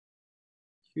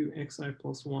q xi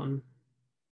plus 1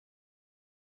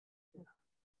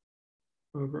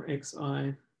 over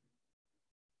xi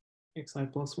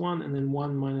plus 1, and then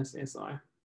 1 minus si.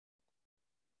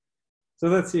 So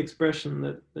that's the expression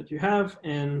that you have,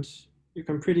 and you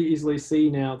can pretty easily see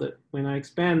now that when I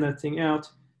expand that thing out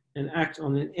and act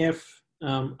on an f,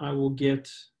 I will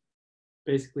get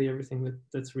basically everything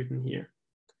that's written here.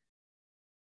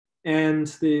 And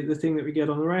the thing that we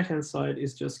get on the right-hand side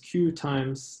is just q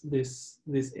times this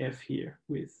f here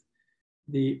with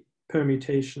the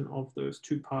permutation of those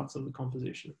two parts of the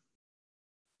composition.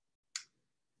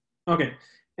 Okay,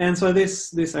 and so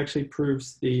this actually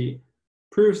proves the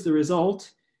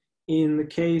result in the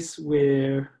case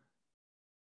where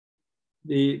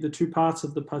the two parts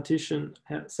of the partition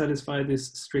satisfy this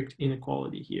strict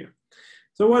inequality here.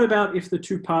 So what about if the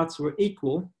two parts were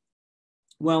equal?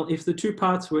 Well, if the two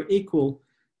parts were equal,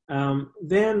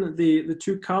 then the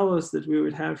two colors that we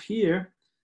would have here,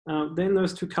 then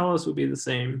those two colors will be the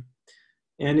same.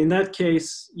 And in that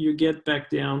case, you get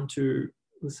back down to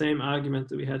the same argument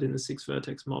that we had in the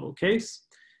 6-vertex model case.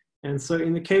 And so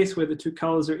in the case where the two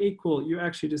colors are equal, you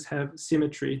actually just have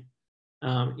symmetry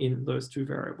in those two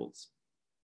variables.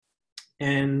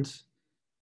 And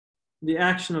the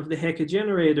action of the Hecker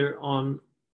generator on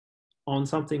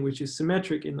something which is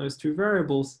symmetric in those two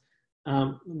variables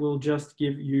will just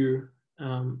give you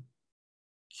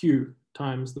q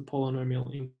times the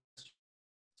polynomial in question.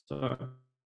 So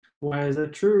why is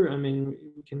that true? I mean,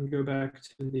 we can go back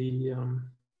to the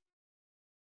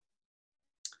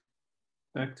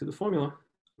formula,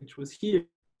 which was here.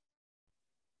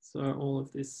 So all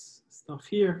of this stuff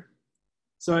here.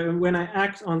 So when I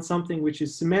act on something which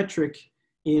is symmetric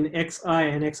in xi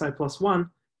and xi plus 1,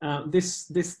 this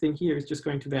thing here is just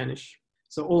going to vanish.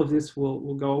 So all of this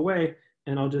will go away,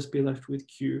 and I'll just be left with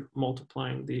q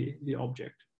multiplying the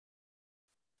object.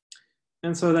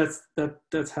 And so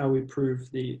that's how we prove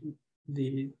the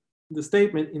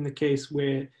statement in the case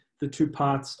where the two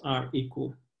parts are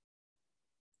equal.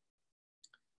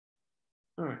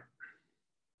 All right.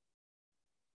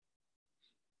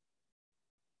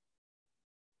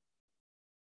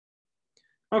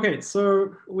 Okay,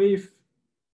 so we've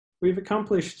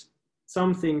accomplished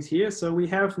some things here. So we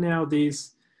have now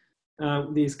these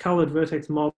colored vertex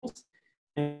models,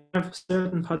 and have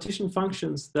certain partition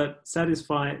functions that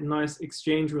satisfy nice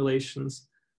exchange relations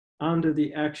under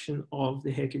the action of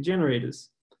the Hecker generators.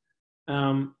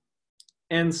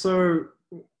 And so,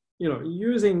 you know,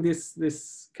 using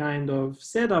this kind of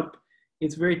setup,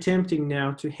 it's very tempting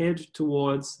now to head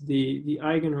towards the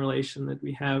eigenrelation that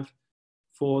we have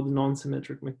for the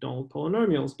non-symmetric McDonald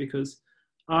polynomials, because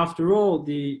after all,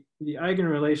 the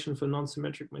eigenrelation for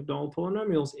non-symmetric McDonald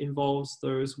polynomials involves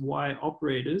those y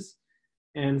operators,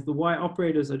 and the y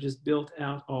operators are just built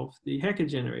out of the Hecker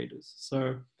generators.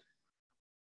 So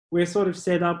we're sort of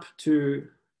set up to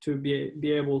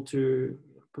be able to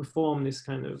perform this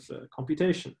kind of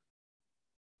computation.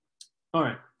 All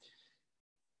right.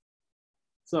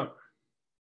 So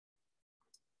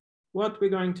what we're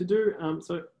going to do,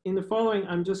 so in the following,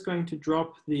 I'm just going to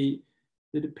drop the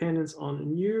dependence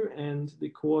on nu and the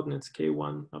coordinates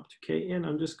k1 up to kn.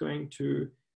 I'm just going to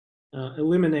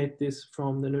eliminate this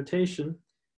from the notation,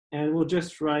 and we'll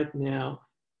just write now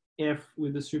f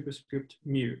with the superscript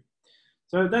mu.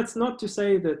 So that's not to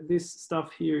say that this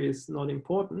stuff here is not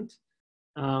important.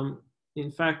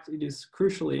 In fact, it is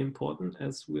crucially important,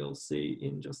 as we'll see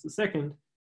in just a second,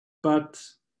 but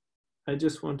I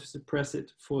just want to suppress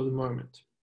it for the moment.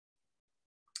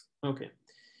 Okay.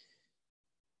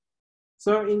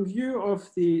 So in view of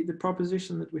the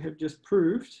proposition that we have just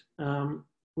proved,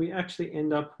 we actually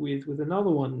end up with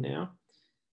another one now,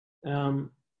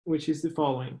 which is the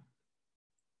following.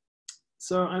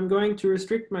 So I'm going to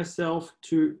restrict myself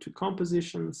to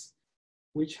compositions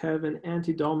which have an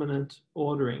anti-dominant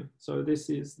ordering. So this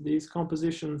is these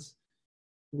compositions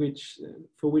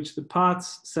for which the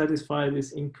parts satisfy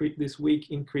this weak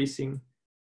increasing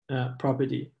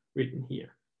property. written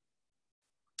here.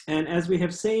 And as we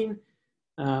have seen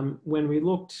when we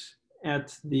looked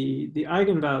at the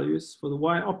eigenvalues for the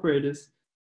y operators,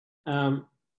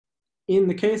 in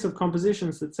the case of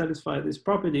compositions that satisfy this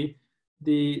property,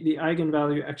 the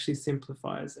eigenvalue actually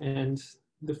simplifies, and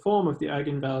the form of the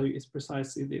eigenvalue is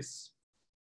precisely this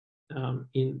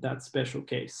in that special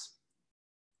case.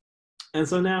 And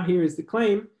so now here is the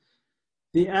claim.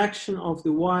 The action of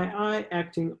the yi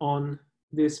acting on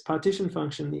this partition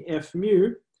function, the f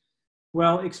mu,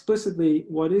 well, explicitly,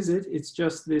 what is it? It's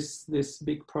just this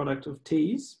big product of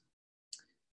t's.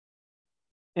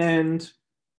 And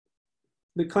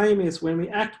the claim is when we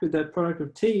act with that product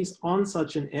of t's on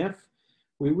such an f,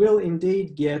 we will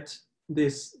indeed get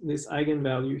this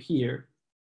eigenvalue here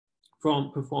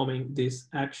from performing this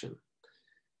action.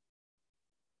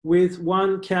 With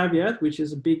one caveat, which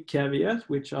is a big caveat,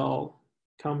 which I'll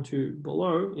come to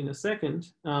below in a second,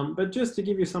 but just to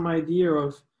give you some idea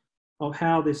of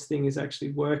how this thing is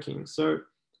actually working. So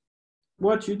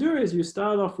what you do is you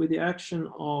start off with the action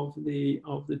of the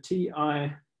ti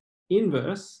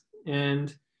inverse,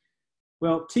 and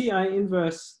well, ti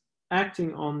inverse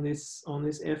acting on this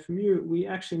f mu, we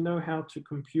actually know how to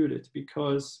compute it,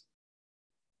 because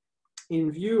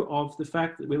in view of the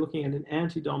fact that we're looking at an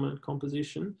anti-dominant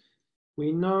composition,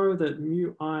 we know that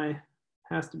mu I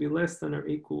has to be less than or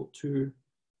equal to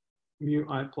mu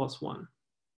I plus 1.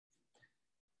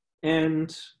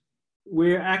 And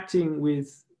we're acting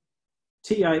with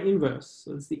ti inverse,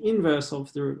 so it's the inverse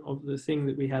of the thing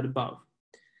that we had above.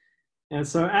 And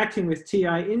so acting with ti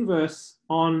inverse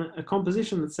on a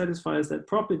composition that satisfies that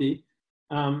property,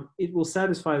 it will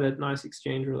satisfy that nice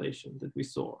exchange relation that we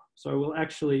saw. So we'll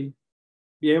actually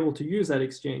be able to use that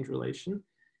exchange relation.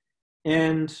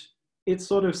 And it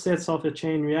sort of sets off a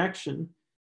chain reaction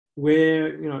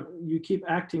where you keep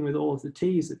acting with all of the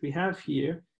t's that we have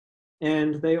here,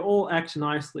 and they all act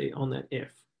nicely on that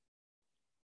f.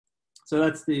 So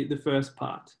that's the first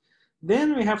part.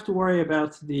 Then we have to worry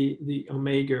about the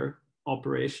omega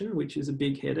operation, which is a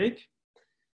big headache.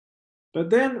 But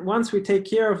then once we take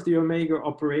care of the omega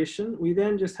operation, we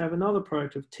then just have another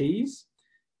product of t's.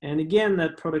 And again,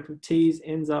 that product of t's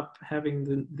ends up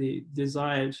having the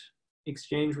desired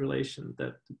exchange relation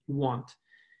that you want.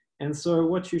 And so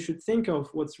what you should think of,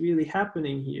 what's really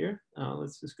happening here,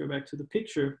 let's just go back to the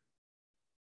picture.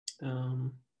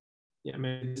 Yeah,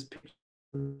 maybe this picture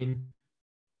has been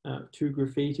too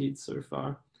graffitied so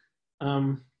far.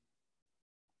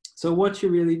 So what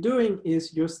you're really doing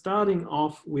is you're starting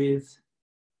off with,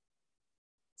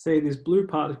 say, this blue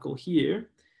particle here.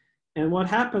 And what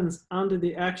happens under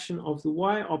the action of the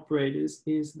y operators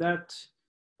is that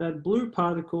that blue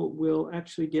particle will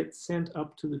actually get sent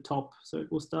up to the top. So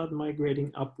it will start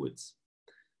migrating upwards.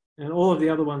 And all of the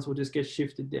other ones will just get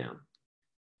shifted down.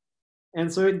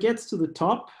 And so it gets to the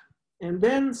top. And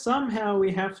then somehow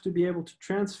we have to be able to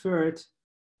transfer it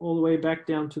all the way back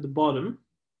down to the bottom.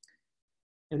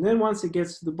 And then once it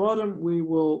gets to the bottom, we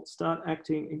will start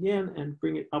acting again and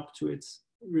bring it up to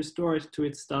restore it to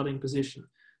its starting position.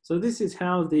 So this is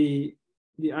how the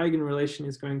eigenrelation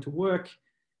is going to work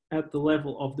at the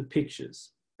level of the pictures.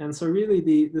 And so really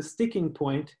the sticking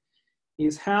point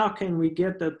is how can we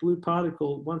get that blue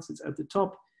particle, once it's at the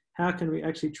top, how can we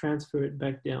actually transfer it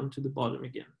back down to the bottom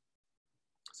again?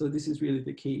 So this is really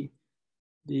the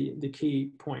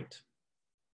key point.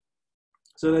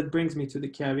 So that brings me to the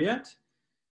caveat.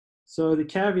 So the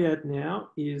caveat now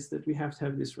is that we have to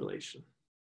have this relation.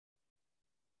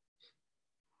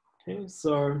 Okay,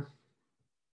 so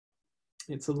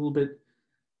it's a little bit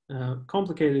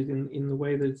complicated in the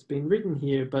way that it's been written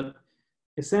here, but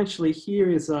essentially here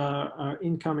is our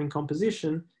incoming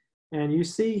composition, and you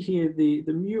see here the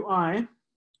mu I,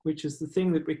 which is the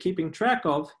thing that we're keeping track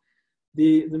of.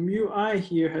 The mu I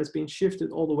here has been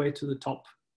shifted all the way to the top,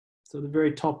 so the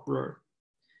very top row.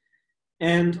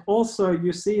 And also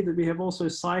you see that we have also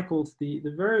cycled the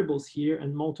variables here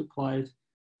and multiplied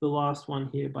the last one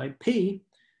here by p.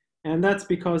 And that's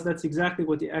because that's exactly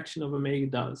what the action of omega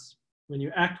does. When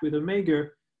you act with omega,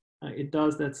 it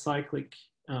does that cyclic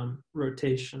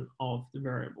rotation of the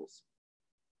variables.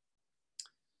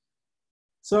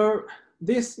 So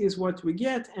this is what we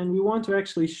get, and we want to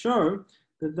actually show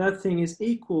that that thing is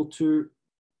equal to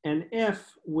an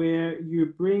f where you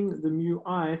bring the mu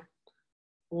I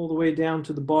all the way down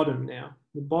to the bottom now,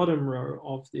 the bottom row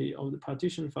of the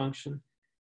partition function,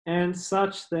 and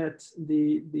such that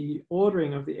the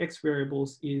ordering of the x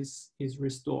variables is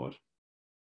restored.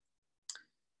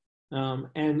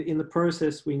 And in the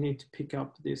process, we need to pick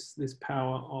up this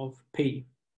power of p.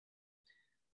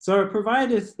 So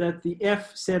provided that the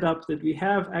f setup that we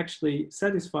have actually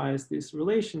satisfies this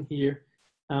relation here,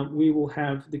 we will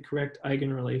have the correct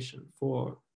eigenrelation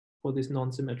for this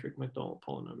non-symmetric McDonald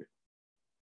polynomial.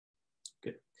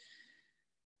 Good.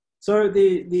 So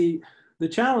the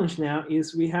challenge now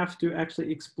is we have to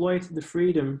actually exploit the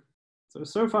freedom.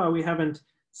 So far we haven't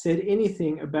said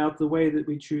anything about the way that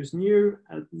we choose nu,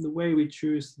 the way we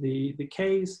choose the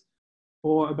k's,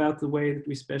 or about the way that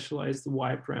we specialize the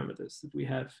y parameters that we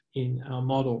have in our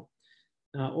model.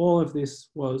 All of this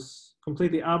was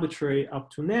completely arbitrary up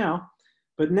to now,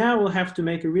 but now we'll have to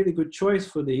make a really good choice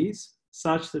for these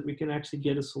such that we can actually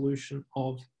get a solution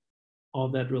of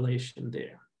that relation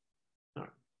there. All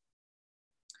right.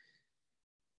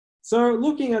 So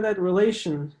looking at that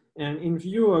relation, and in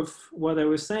view of what I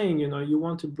was saying, you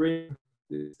want to bring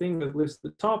the thing that lifts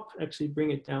the top, actually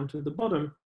bring it down to the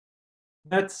bottom.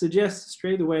 That suggests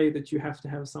straight away that you have to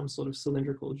have some sort of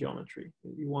cylindrical geometry.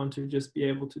 You want to just be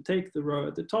able to take the row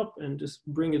at the top and just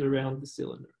bring it around the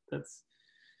cylinder.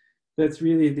 That's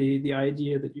really the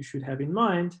idea that you should have in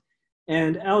mind.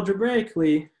 And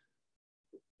algebraically,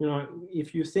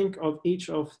 if you think of each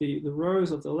of the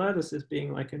rows of the lattice as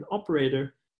being like an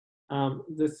operator,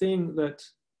 the thing that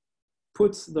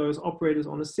puts those operators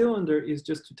on a cylinder is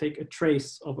just to take a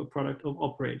trace of a product of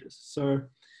operators. So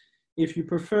if you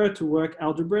prefer to work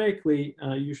algebraically,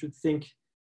 you should think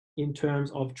in terms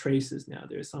of traces now.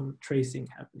 There's some tracing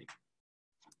happening.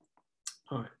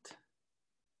 All right.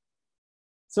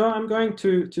 So I'm going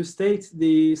to state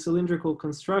the cylindrical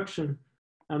construction.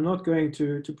 I'm not going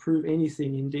to prove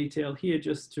anything in detail here,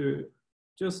 just to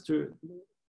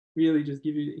really just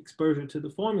give you exposure to the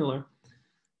formula.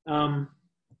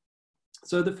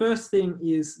 So the first thing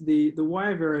is the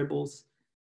y variables.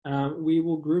 We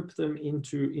will group them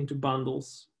into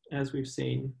bundles, as we've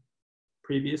seen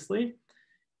previously,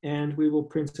 and we will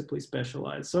principally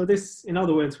specialize. So this, in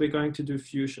other words, we're going to do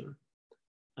fusion.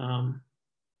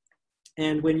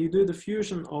 And when you do the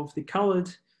fusion of the colored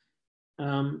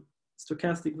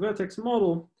stochastic vertex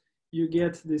model, you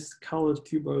get this colored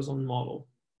Q-boson model,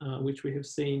 which we have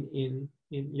seen in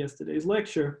yesterday's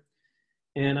lecture.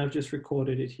 And I've just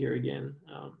recorded it here again,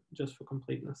 just for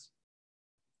completeness.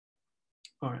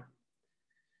 All right.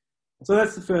 So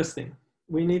that's the first thing.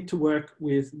 We need to work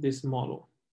with this model.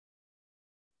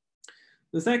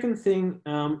 The second thing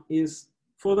is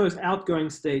for those outgoing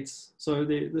states, so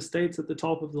the states at the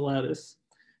top of the lattice,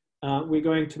 we're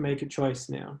going to make a choice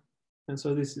now. And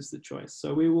so this is the choice.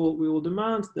 So we will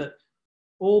demand that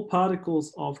all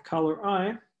particles of color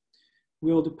I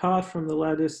will depart from the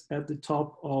lattice at the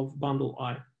top of bundle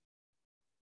I.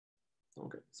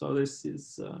 Okay, so this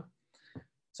is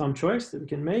some choice that we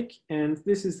can make, and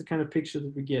this is the kind of picture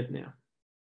that we get now.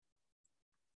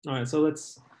 All right, so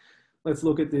let's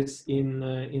look at this in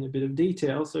a bit of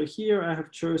detail. So here I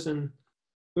have chosen,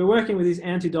 we're working with these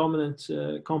anti-dominant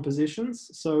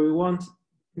compositions. So we want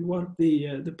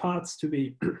the parts to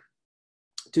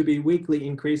be weakly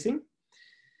increasing,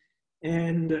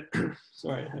 and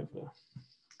sorry, I have.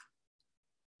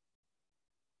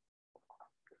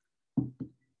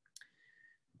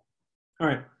 All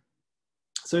right,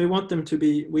 so we want them to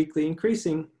be weakly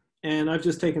increasing, and I've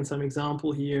just taken some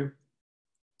example here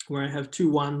where I have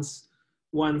 2 1s,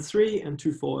 1 3, and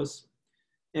 2 4s.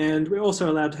 And we're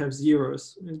also allowed to have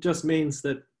zeros. It just means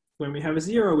that when we have a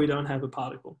 0, we don't have a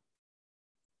particle.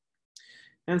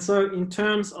 And so in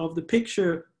terms of the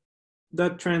picture,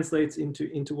 that translates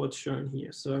into what's shown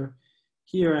here. So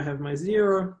here I have my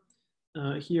 0,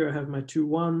 here I have my 2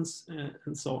 1s,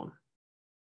 and so on.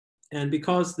 And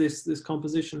because this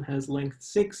composition has length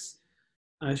 6,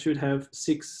 I should have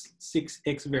six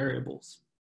x variables.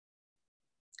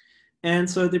 And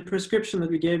so the prescription that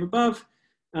we gave above,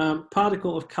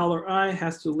 particle of color I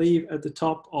has to leave at the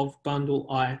top of bundle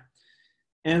I.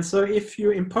 And so if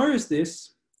you impose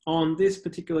this on this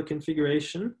particular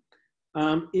configuration,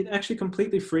 it actually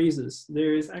completely freezes.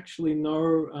 There is actually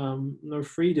no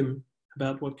freedom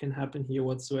about what can happen here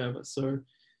whatsoever. So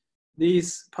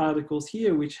these particles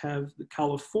here, which have the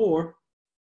color 4,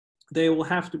 they will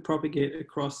have to propagate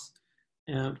across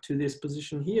to this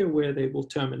position here where they will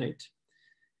terminate.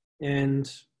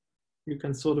 And you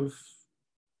can sort of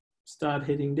start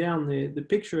heading down the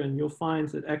picture, and you'll find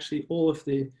that actually all of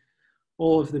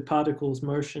the particles'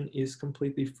 motion is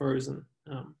completely frozen.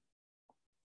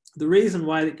 The reason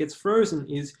why it gets frozen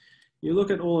is you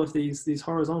look at all of these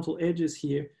horizontal edges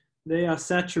here, they are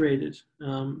saturated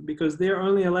because they're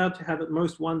only allowed to have at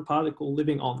most 1 particle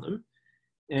living on them.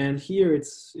 And here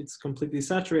it's completely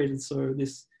saturated. So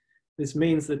this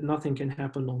means that nothing can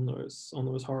happen on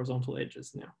those horizontal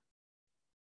edges now.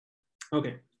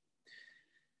 Okay.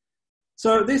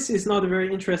 So this is not a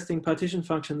very interesting partition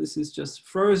function. This is just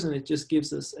frozen. It just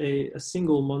gives us a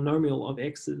single monomial of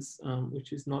x's,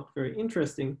 which is not very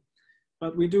interesting.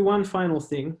 But we do one final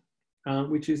thing,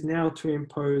 which is now to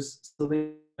impose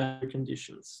cylindrical boundary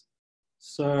conditions.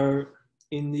 So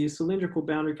in the cylindrical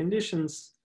boundary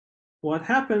conditions, what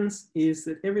happens is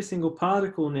that every single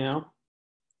particle now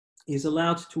is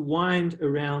allowed to wind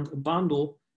around a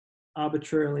bundle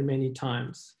arbitrarily many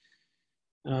times.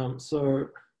 So,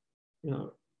 you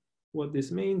know, what this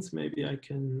means, maybe I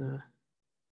can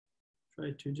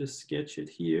try to just sketch it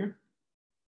here.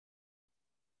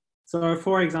 So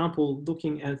for example,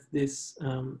 looking at this,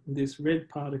 this red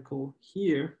particle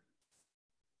here,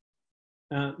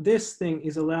 this thing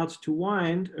is allowed to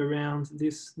wind around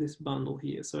this bundle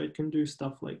here. So it can do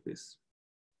stuff like this.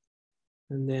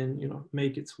 And then, you know,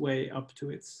 make its way up to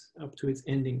its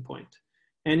ending point.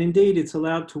 And indeed, it's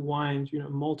allowed to wind, you know,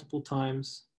 multiple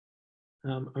times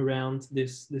around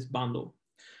this bundle.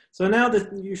 So now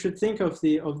that you should think of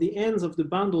the ends of the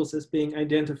bundles as being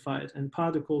identified, and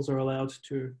particles are allowed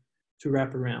to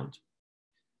wrap around.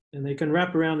 And they can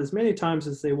wrap around as many times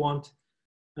as they want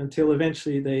until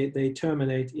eventually they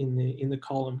terminate in the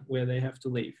column where they have to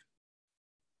leave.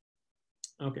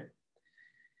 Okay.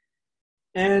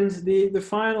 And the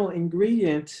final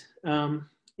ingredient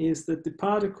is that the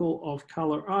particle of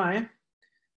color I,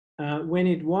 when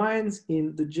it winds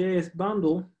in the jth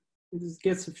bundle, it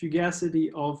gets a fugacity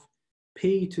of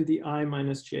p to the I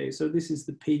minus j. So this is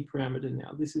the p parameter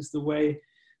now. This is the way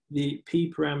the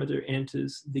p parameter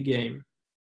enters the game.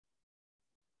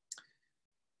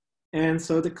 And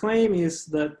so the claim is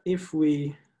that if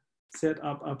we set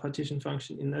up our partition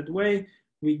function in that way,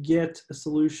 we get a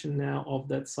solution now of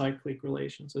that cyclic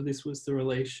relation. So this was the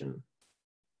relation.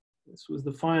 This was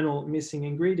the final missing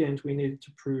ingredient. We needed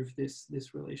to prove this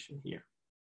relation here.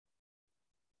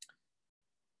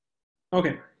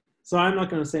 Okay, so I'm not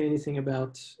going to say anything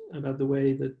about the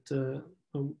way that the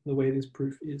way this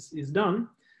proof is done.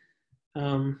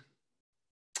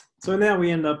 So now we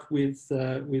end up with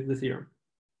the theorem.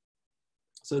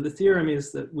 So the theorem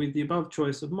is that with the above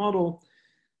choice of model,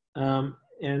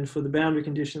 and for the boundary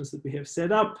conditions that we have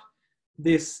set up,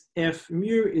 this f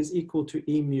mu is equal to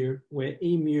e mu, where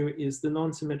e mu is the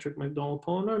non-symmetric McDonald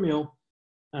polynomial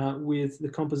with the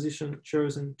composition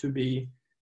chosen to be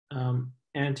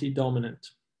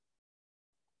anti-dominant.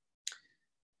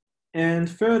 And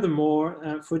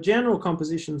furthermore, for general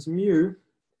compositions mu,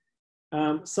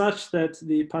 such that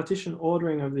the partition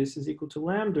ordering of this is equal to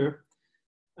lambda,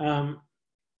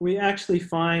 we actually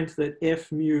find that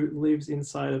f mu lives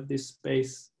inside of this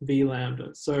space v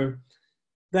lambda. So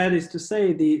that is to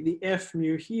say, the f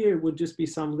mu here would just be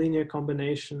some linear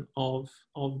combination of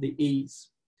the e's.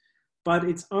 But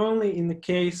it's only in the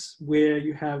case where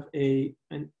you have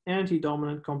an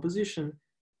anti-dominant composition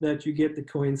that you get the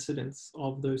coincidence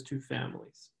of those two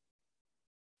families.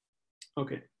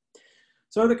 Okay,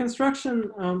 so the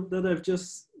construction that I've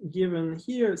just given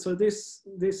here, so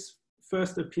this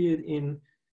first appeared in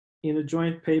a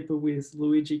joint paper with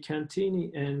Luigi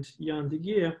Cantini and Jan de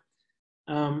Geer.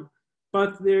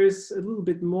 But there's a little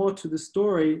bit more to the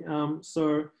story.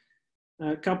 So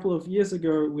a couple of years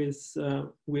ago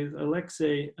with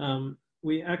Alexei,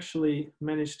 we actually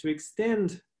managed to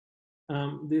extend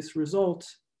this result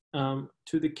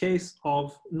to the case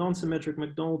of non-symmetric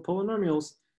McDonald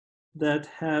polynomials that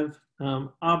have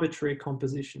arbitrary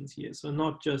compositions here. So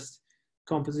not just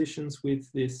compositions with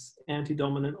this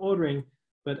anti-dominant ordering,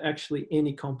 but actually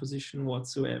any composition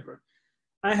whatsoever.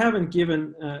 I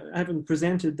haven't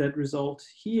presented that result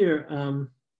here,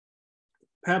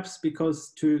 perhaps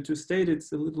because to state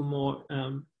it's a little more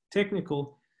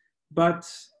technical, but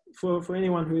for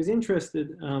anyone who is interested,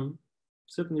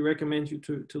 certainly recommend you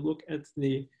to look at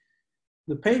the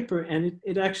paper, and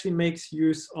it actually makes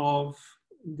use of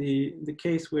the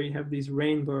case where you have these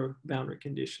rainbow boundary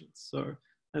conditions. So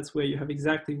that's where you have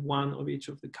exactly one of each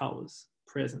of the colors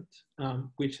present,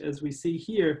 which, as we see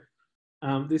here,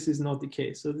 this is not the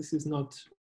case. So this is not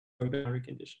boundary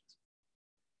conditions.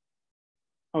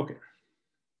 Okay.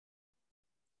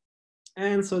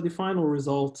 And so the final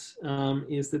result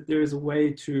is that there is a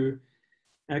way to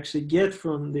actually get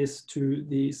from this to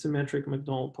the symmetric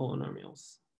McDonald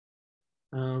polynomials.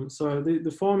 So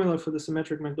the formula for the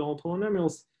symmetric McDonald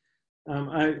polynomials,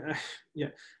 I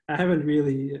haven't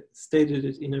really stated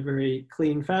it in a very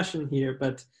clean fashion here,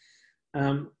 but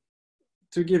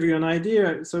to give you an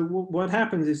idea, so what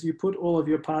happens is you put all of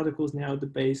your particles now at the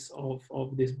base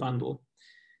of this bundle.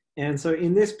 And so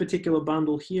in this particular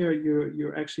bundle here,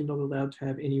 you're actually not allowed to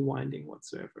have any winding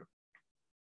whatsoever.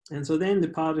 And so then the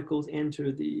particles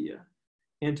enter the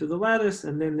enter the lattice,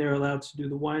 and then they're allowed to do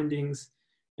the windings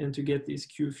and to get these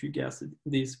Q fugacity,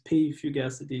 these P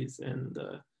fugacities, and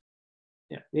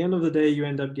yeah, at the end of the day, you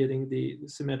end up getting the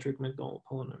symmetric McDonald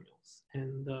polynomials,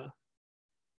 and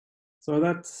so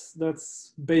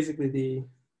that's basically the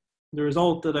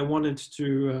result that I wanted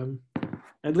to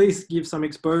at least give some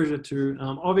exposure to.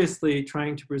 Obviously,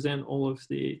 trying to present all of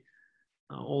the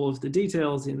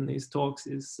details in these talks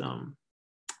is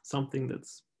something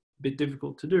that's a bit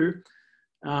difficult to do.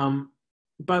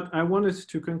 But I wanted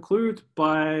to conclude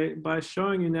by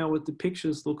showing you now what the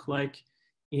pictures look like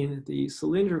in the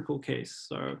cylindrical case.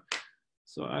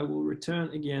 So I will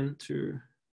return again to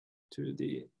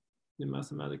the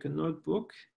Mathematica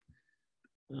notebook.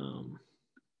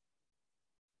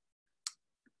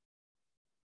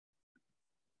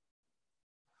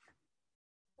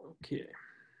 Okay.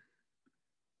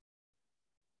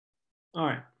 All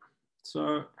right.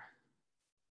 So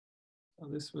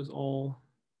this was all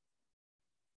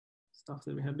stuff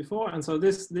that we had before, and so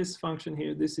this function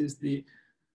here, this is the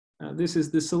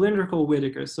cylindrical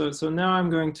Whittaker. So now I'm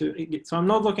going to, so I'm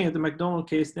not looking at the McDonald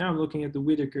case now, I'm looking at the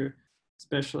Whittaker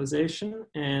specialization,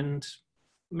 and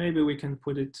maybe we can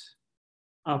put it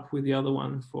up with the other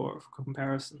one for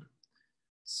comparison.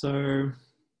 So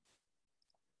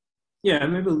yeah,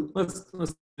 maybe let's do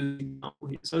an example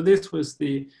here. So this was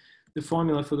the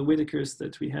formula for the Whittakers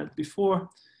that we had before,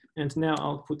 and now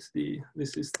I'll put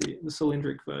this is the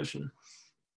cylindric version.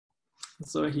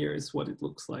 So here is what it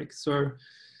looks like. So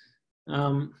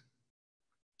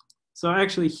so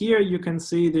actually here you can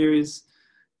see there is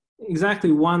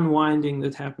exactly one winding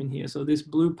that happened here. So this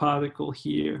blue particle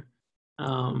here,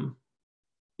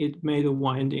 it made a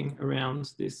winding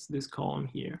around this column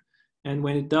here. And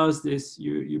when it does this,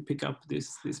 you pick up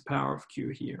this power of Q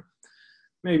here.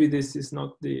 Maybe this is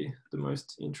not the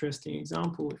most interesting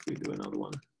example if we do another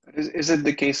one. Is it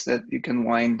the case that you can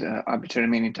wind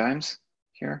arbitrarily many times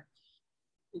here?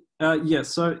 Yes,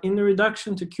 so in the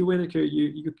reduction to q-Whittaker,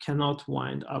 you cannot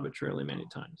wind arbitrarily many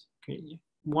times. Okay, you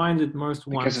wind it most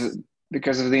once.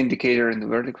 Because of the indicator in the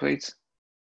vertex plates?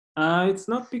 It's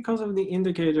not because of the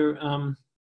indicator.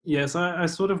 Yes, I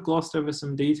sort of glossed over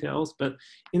some details, but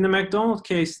in the McDonald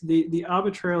case, the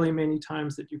arbitrarily many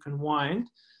times that you can wind,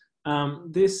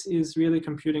 this is really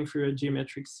computing for a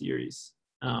geometric series.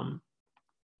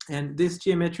 And this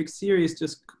geometric series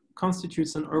just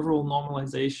constitutes an overall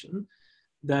normalization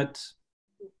that,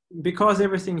 because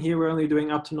everything here we're only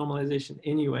doing up to normalization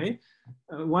anyway,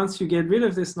 once you get rid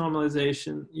of this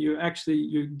normalization, you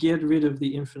get rid of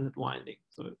the infinite winding.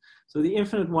 So the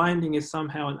infinite winding is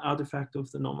somehow an artifact of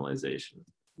the normalization.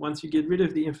 Once you get rid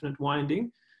of the infinite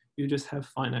winding, you just have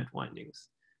finite windings.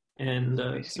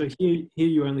 And so here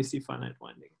you only see finite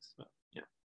windings. But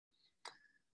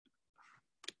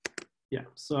yeah,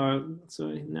 so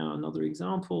now another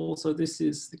example. So this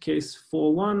is the case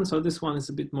 4.1. So this one is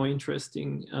a bit more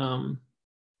interesting.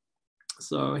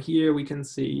 So here we can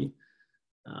see,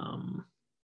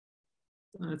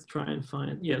 let's try and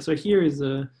find, yeah, so here is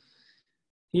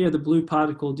here the blue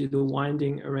particle did the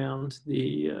winding around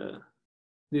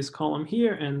this column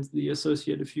here, and the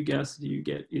associated fugacity you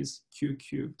get is Q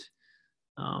cubed.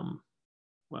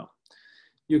 Well,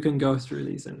 you can go through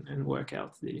these and work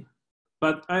out the,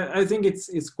 but I think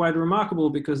it's quite remarkable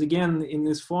because again, in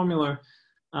this formula,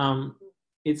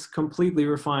 it's completely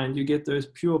refined. You get those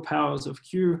pure powers of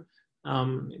Q.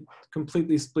 It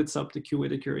completely splits up the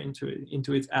q-Whittaker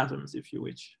into its atoms, if you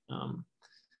wish.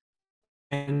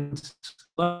 And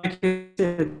like I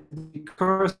said, the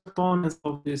correspondence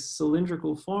of this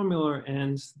cylindrical formula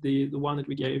and the one that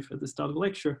we gave at the start of the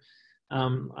lecture,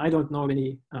 I don't know of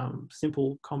any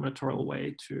simple combinatorial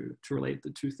way to relate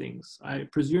the two things. I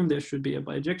presume there should be a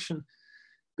bijection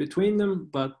between them,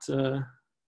 but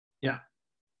yeah,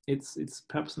 it's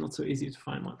perhaps not so easy to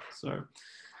find one. So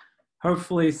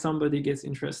hopefully somebody gets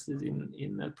interested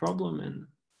in that problem and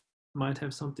might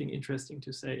have something interesting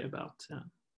to say about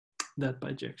that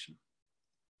bijection.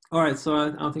 All right,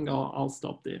 so I think I'll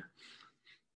stop there.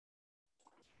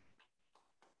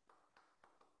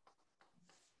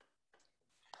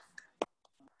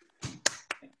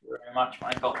 Thank you very much,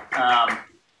 Michael.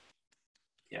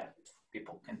 Yeah,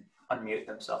 people can unmute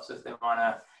themselves if they want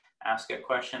to ask a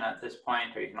question at this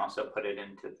point, or you can also put it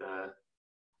into the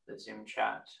Zoom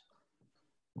chat.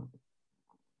 Do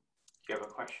you have a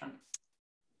question?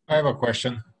 I have a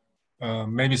question.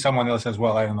 Maybe someone else as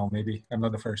well. I don't know. Maybe I'm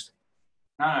not the first.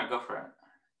 No, go for it.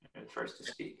 You're the first to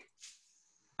speak.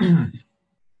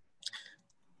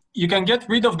 You can get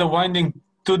rid of the winding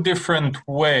two different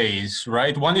ways,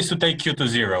 right? One is to take Q to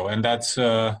 0, and that's,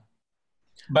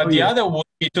 but the other would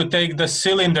be to take the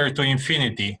cylinder to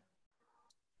infinity.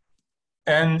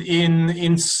 And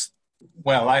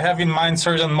well, I have in mind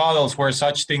certain models where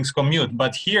such things commute,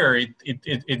 but here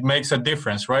it makes a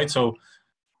difference, right? So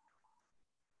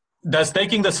does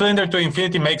taking the cylinder to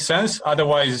infinity make sense?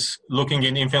 Otherwise, looking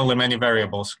in infinitely many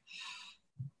variables.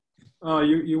 Oh,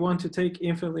 you want to take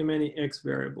infinitely many x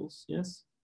variables, yes?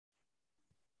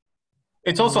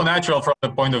 It's also natural from the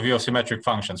point of view of symmetric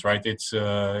functions, right? It's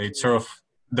sort of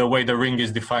the way the ring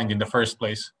is defined in the first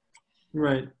place.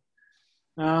 Right.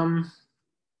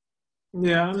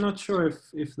 Yeah, I'm not sure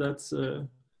if that's.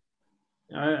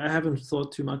 I haven't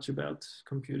thought too much about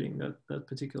computing that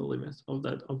particular limit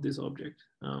of this object.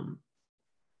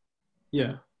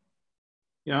 Yeah,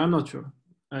 I'm not sure.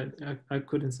 I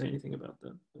couldn't say anything about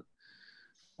that.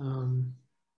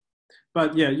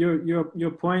 But yeah,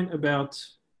 your point about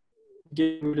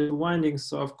getting rid of the windings.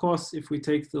 So of course, if we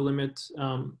take the limit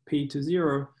p to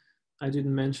 0, I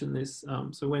didn't mention this.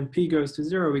 So when p goes to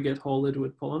 0, we get whole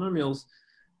with polynomials,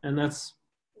 and that's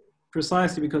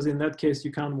precisely because in that case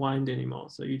you can't wind anymore.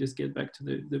 So you just get back to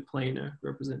the planar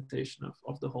representation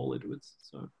of the whole width.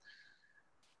 So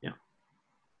yeah.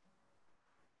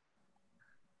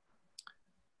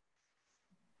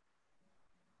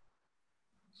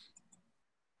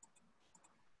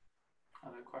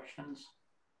 Other questions?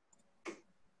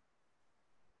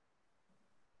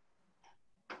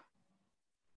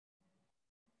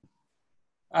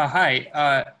 Hi,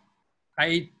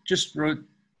 I just wrote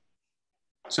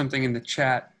something in the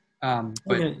chat, but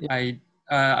Okay, yeah.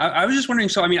 I was just wondering.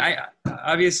 So I mean, I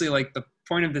obviously like the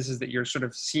point of this is that you're sort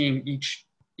of seeing each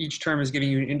term is giving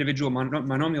you an individual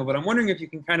monomial. But I'm wondering if you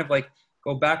can kind of like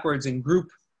go backwards and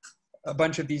group a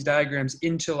bunch of these diagrams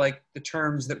into like the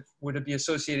terms that would be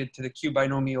associated to the q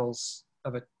binomials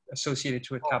of it associated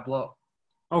to a tableau.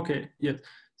 Okay, yes.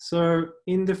 So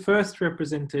in the first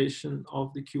representation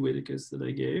of the q-Whittakers that I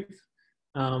gave,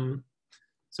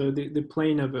 so the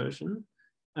planar version,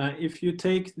 if you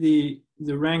take the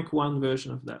rank 1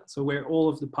 version of that, so where all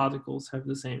of the particles have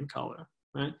the same color,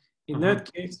 right? In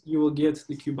that case, you will get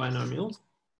the q binomials,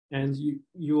 and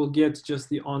you will get just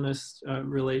the honest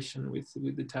relation with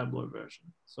the Tableau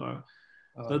version. So,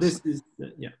 so this is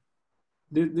yeah,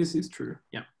 this is true.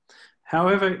 Yeah.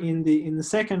 However, in the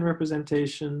second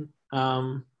representation,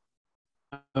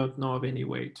 I don't know of any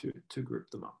way to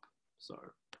group them up. So,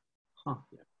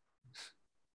 yeah.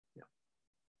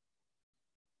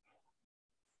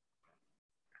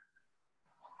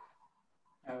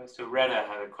 So Retta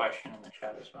had a question in the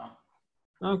chat as well.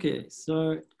 Okay,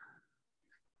 so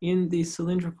in the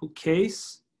cylindrical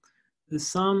case, the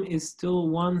sum is still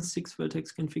 1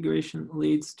 6-vertex configuration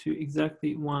leads to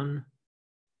exactly 1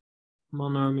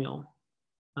 monomial.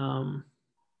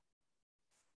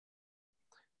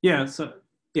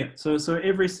 So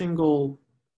every single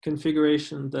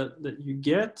configuration that you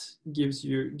get gives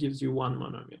you 1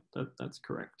 monomial. That's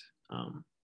correct.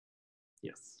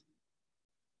 Yes.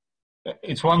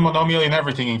 It's 1 monomial in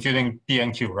everything, including P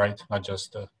and Q, right? Not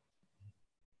just.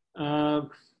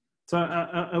 So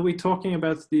are we talking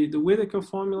about the Whittaker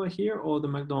formula here or the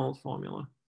McDonald formula?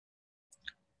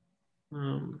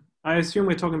 I assume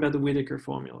we're talking about the Whittaker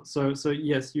formula. So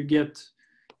yes, you get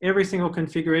every single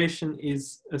configuration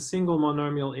is a single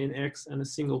monomial in X and a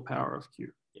single power of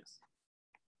Q. Yes.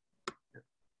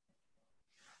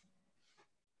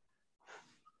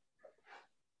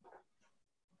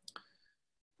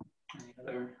 Any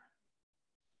other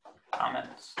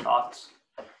comments, thoughts?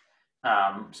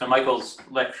 So Michael's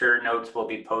lecture notes will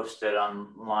be posted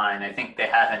online. I think they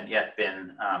haven't yet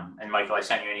been, and Michael, I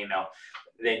sent you an email.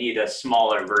 They need a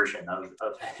smaller version of it.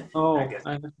 Oh,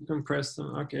 I have to compress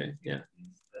them. Okay, yeah.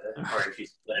 Or if you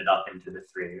split it up into the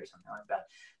 3 or something like that.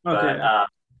 Okay. But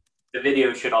the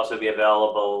video should also be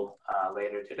available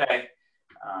later today.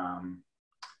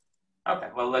 Okay,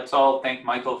 well, let's all thank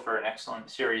Michael for an excellent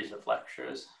series of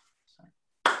lectures.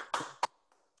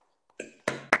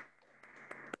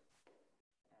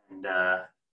 And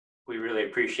we really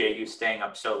appreciate you staying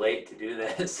up so late to do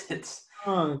this.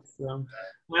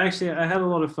 Actually, I had a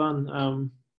lot of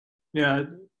fun. Yeah,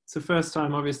 it's the first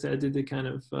time, obviously, I did the kind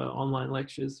of online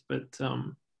lectures, but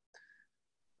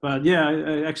yeah,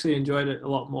 I actually enjoyed it a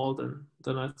lot more than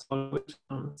I thought.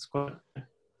 It's quite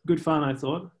good fun, I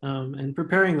thought, and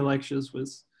preparing the lectures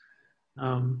was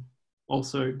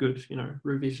also good,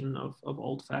 revision of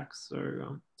old facts.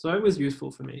 So so it was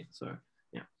useful for me. So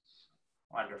yeah.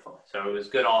 Wonderful. So it was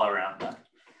good all around then.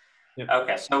 Yep.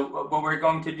 Okay, so what we're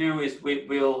going to do is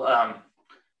we'll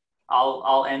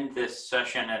I'll end this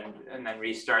session and then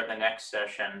restart the next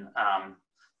session.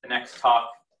 The next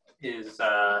talk is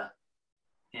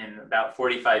in about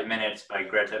 45 minutes by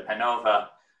Greta Panova.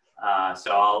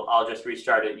 So I'll just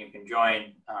restart it and you can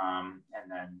join, and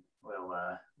then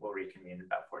we'll reconvene in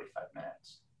about 45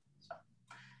 minutes. So.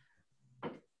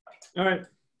 All right,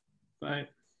 bye.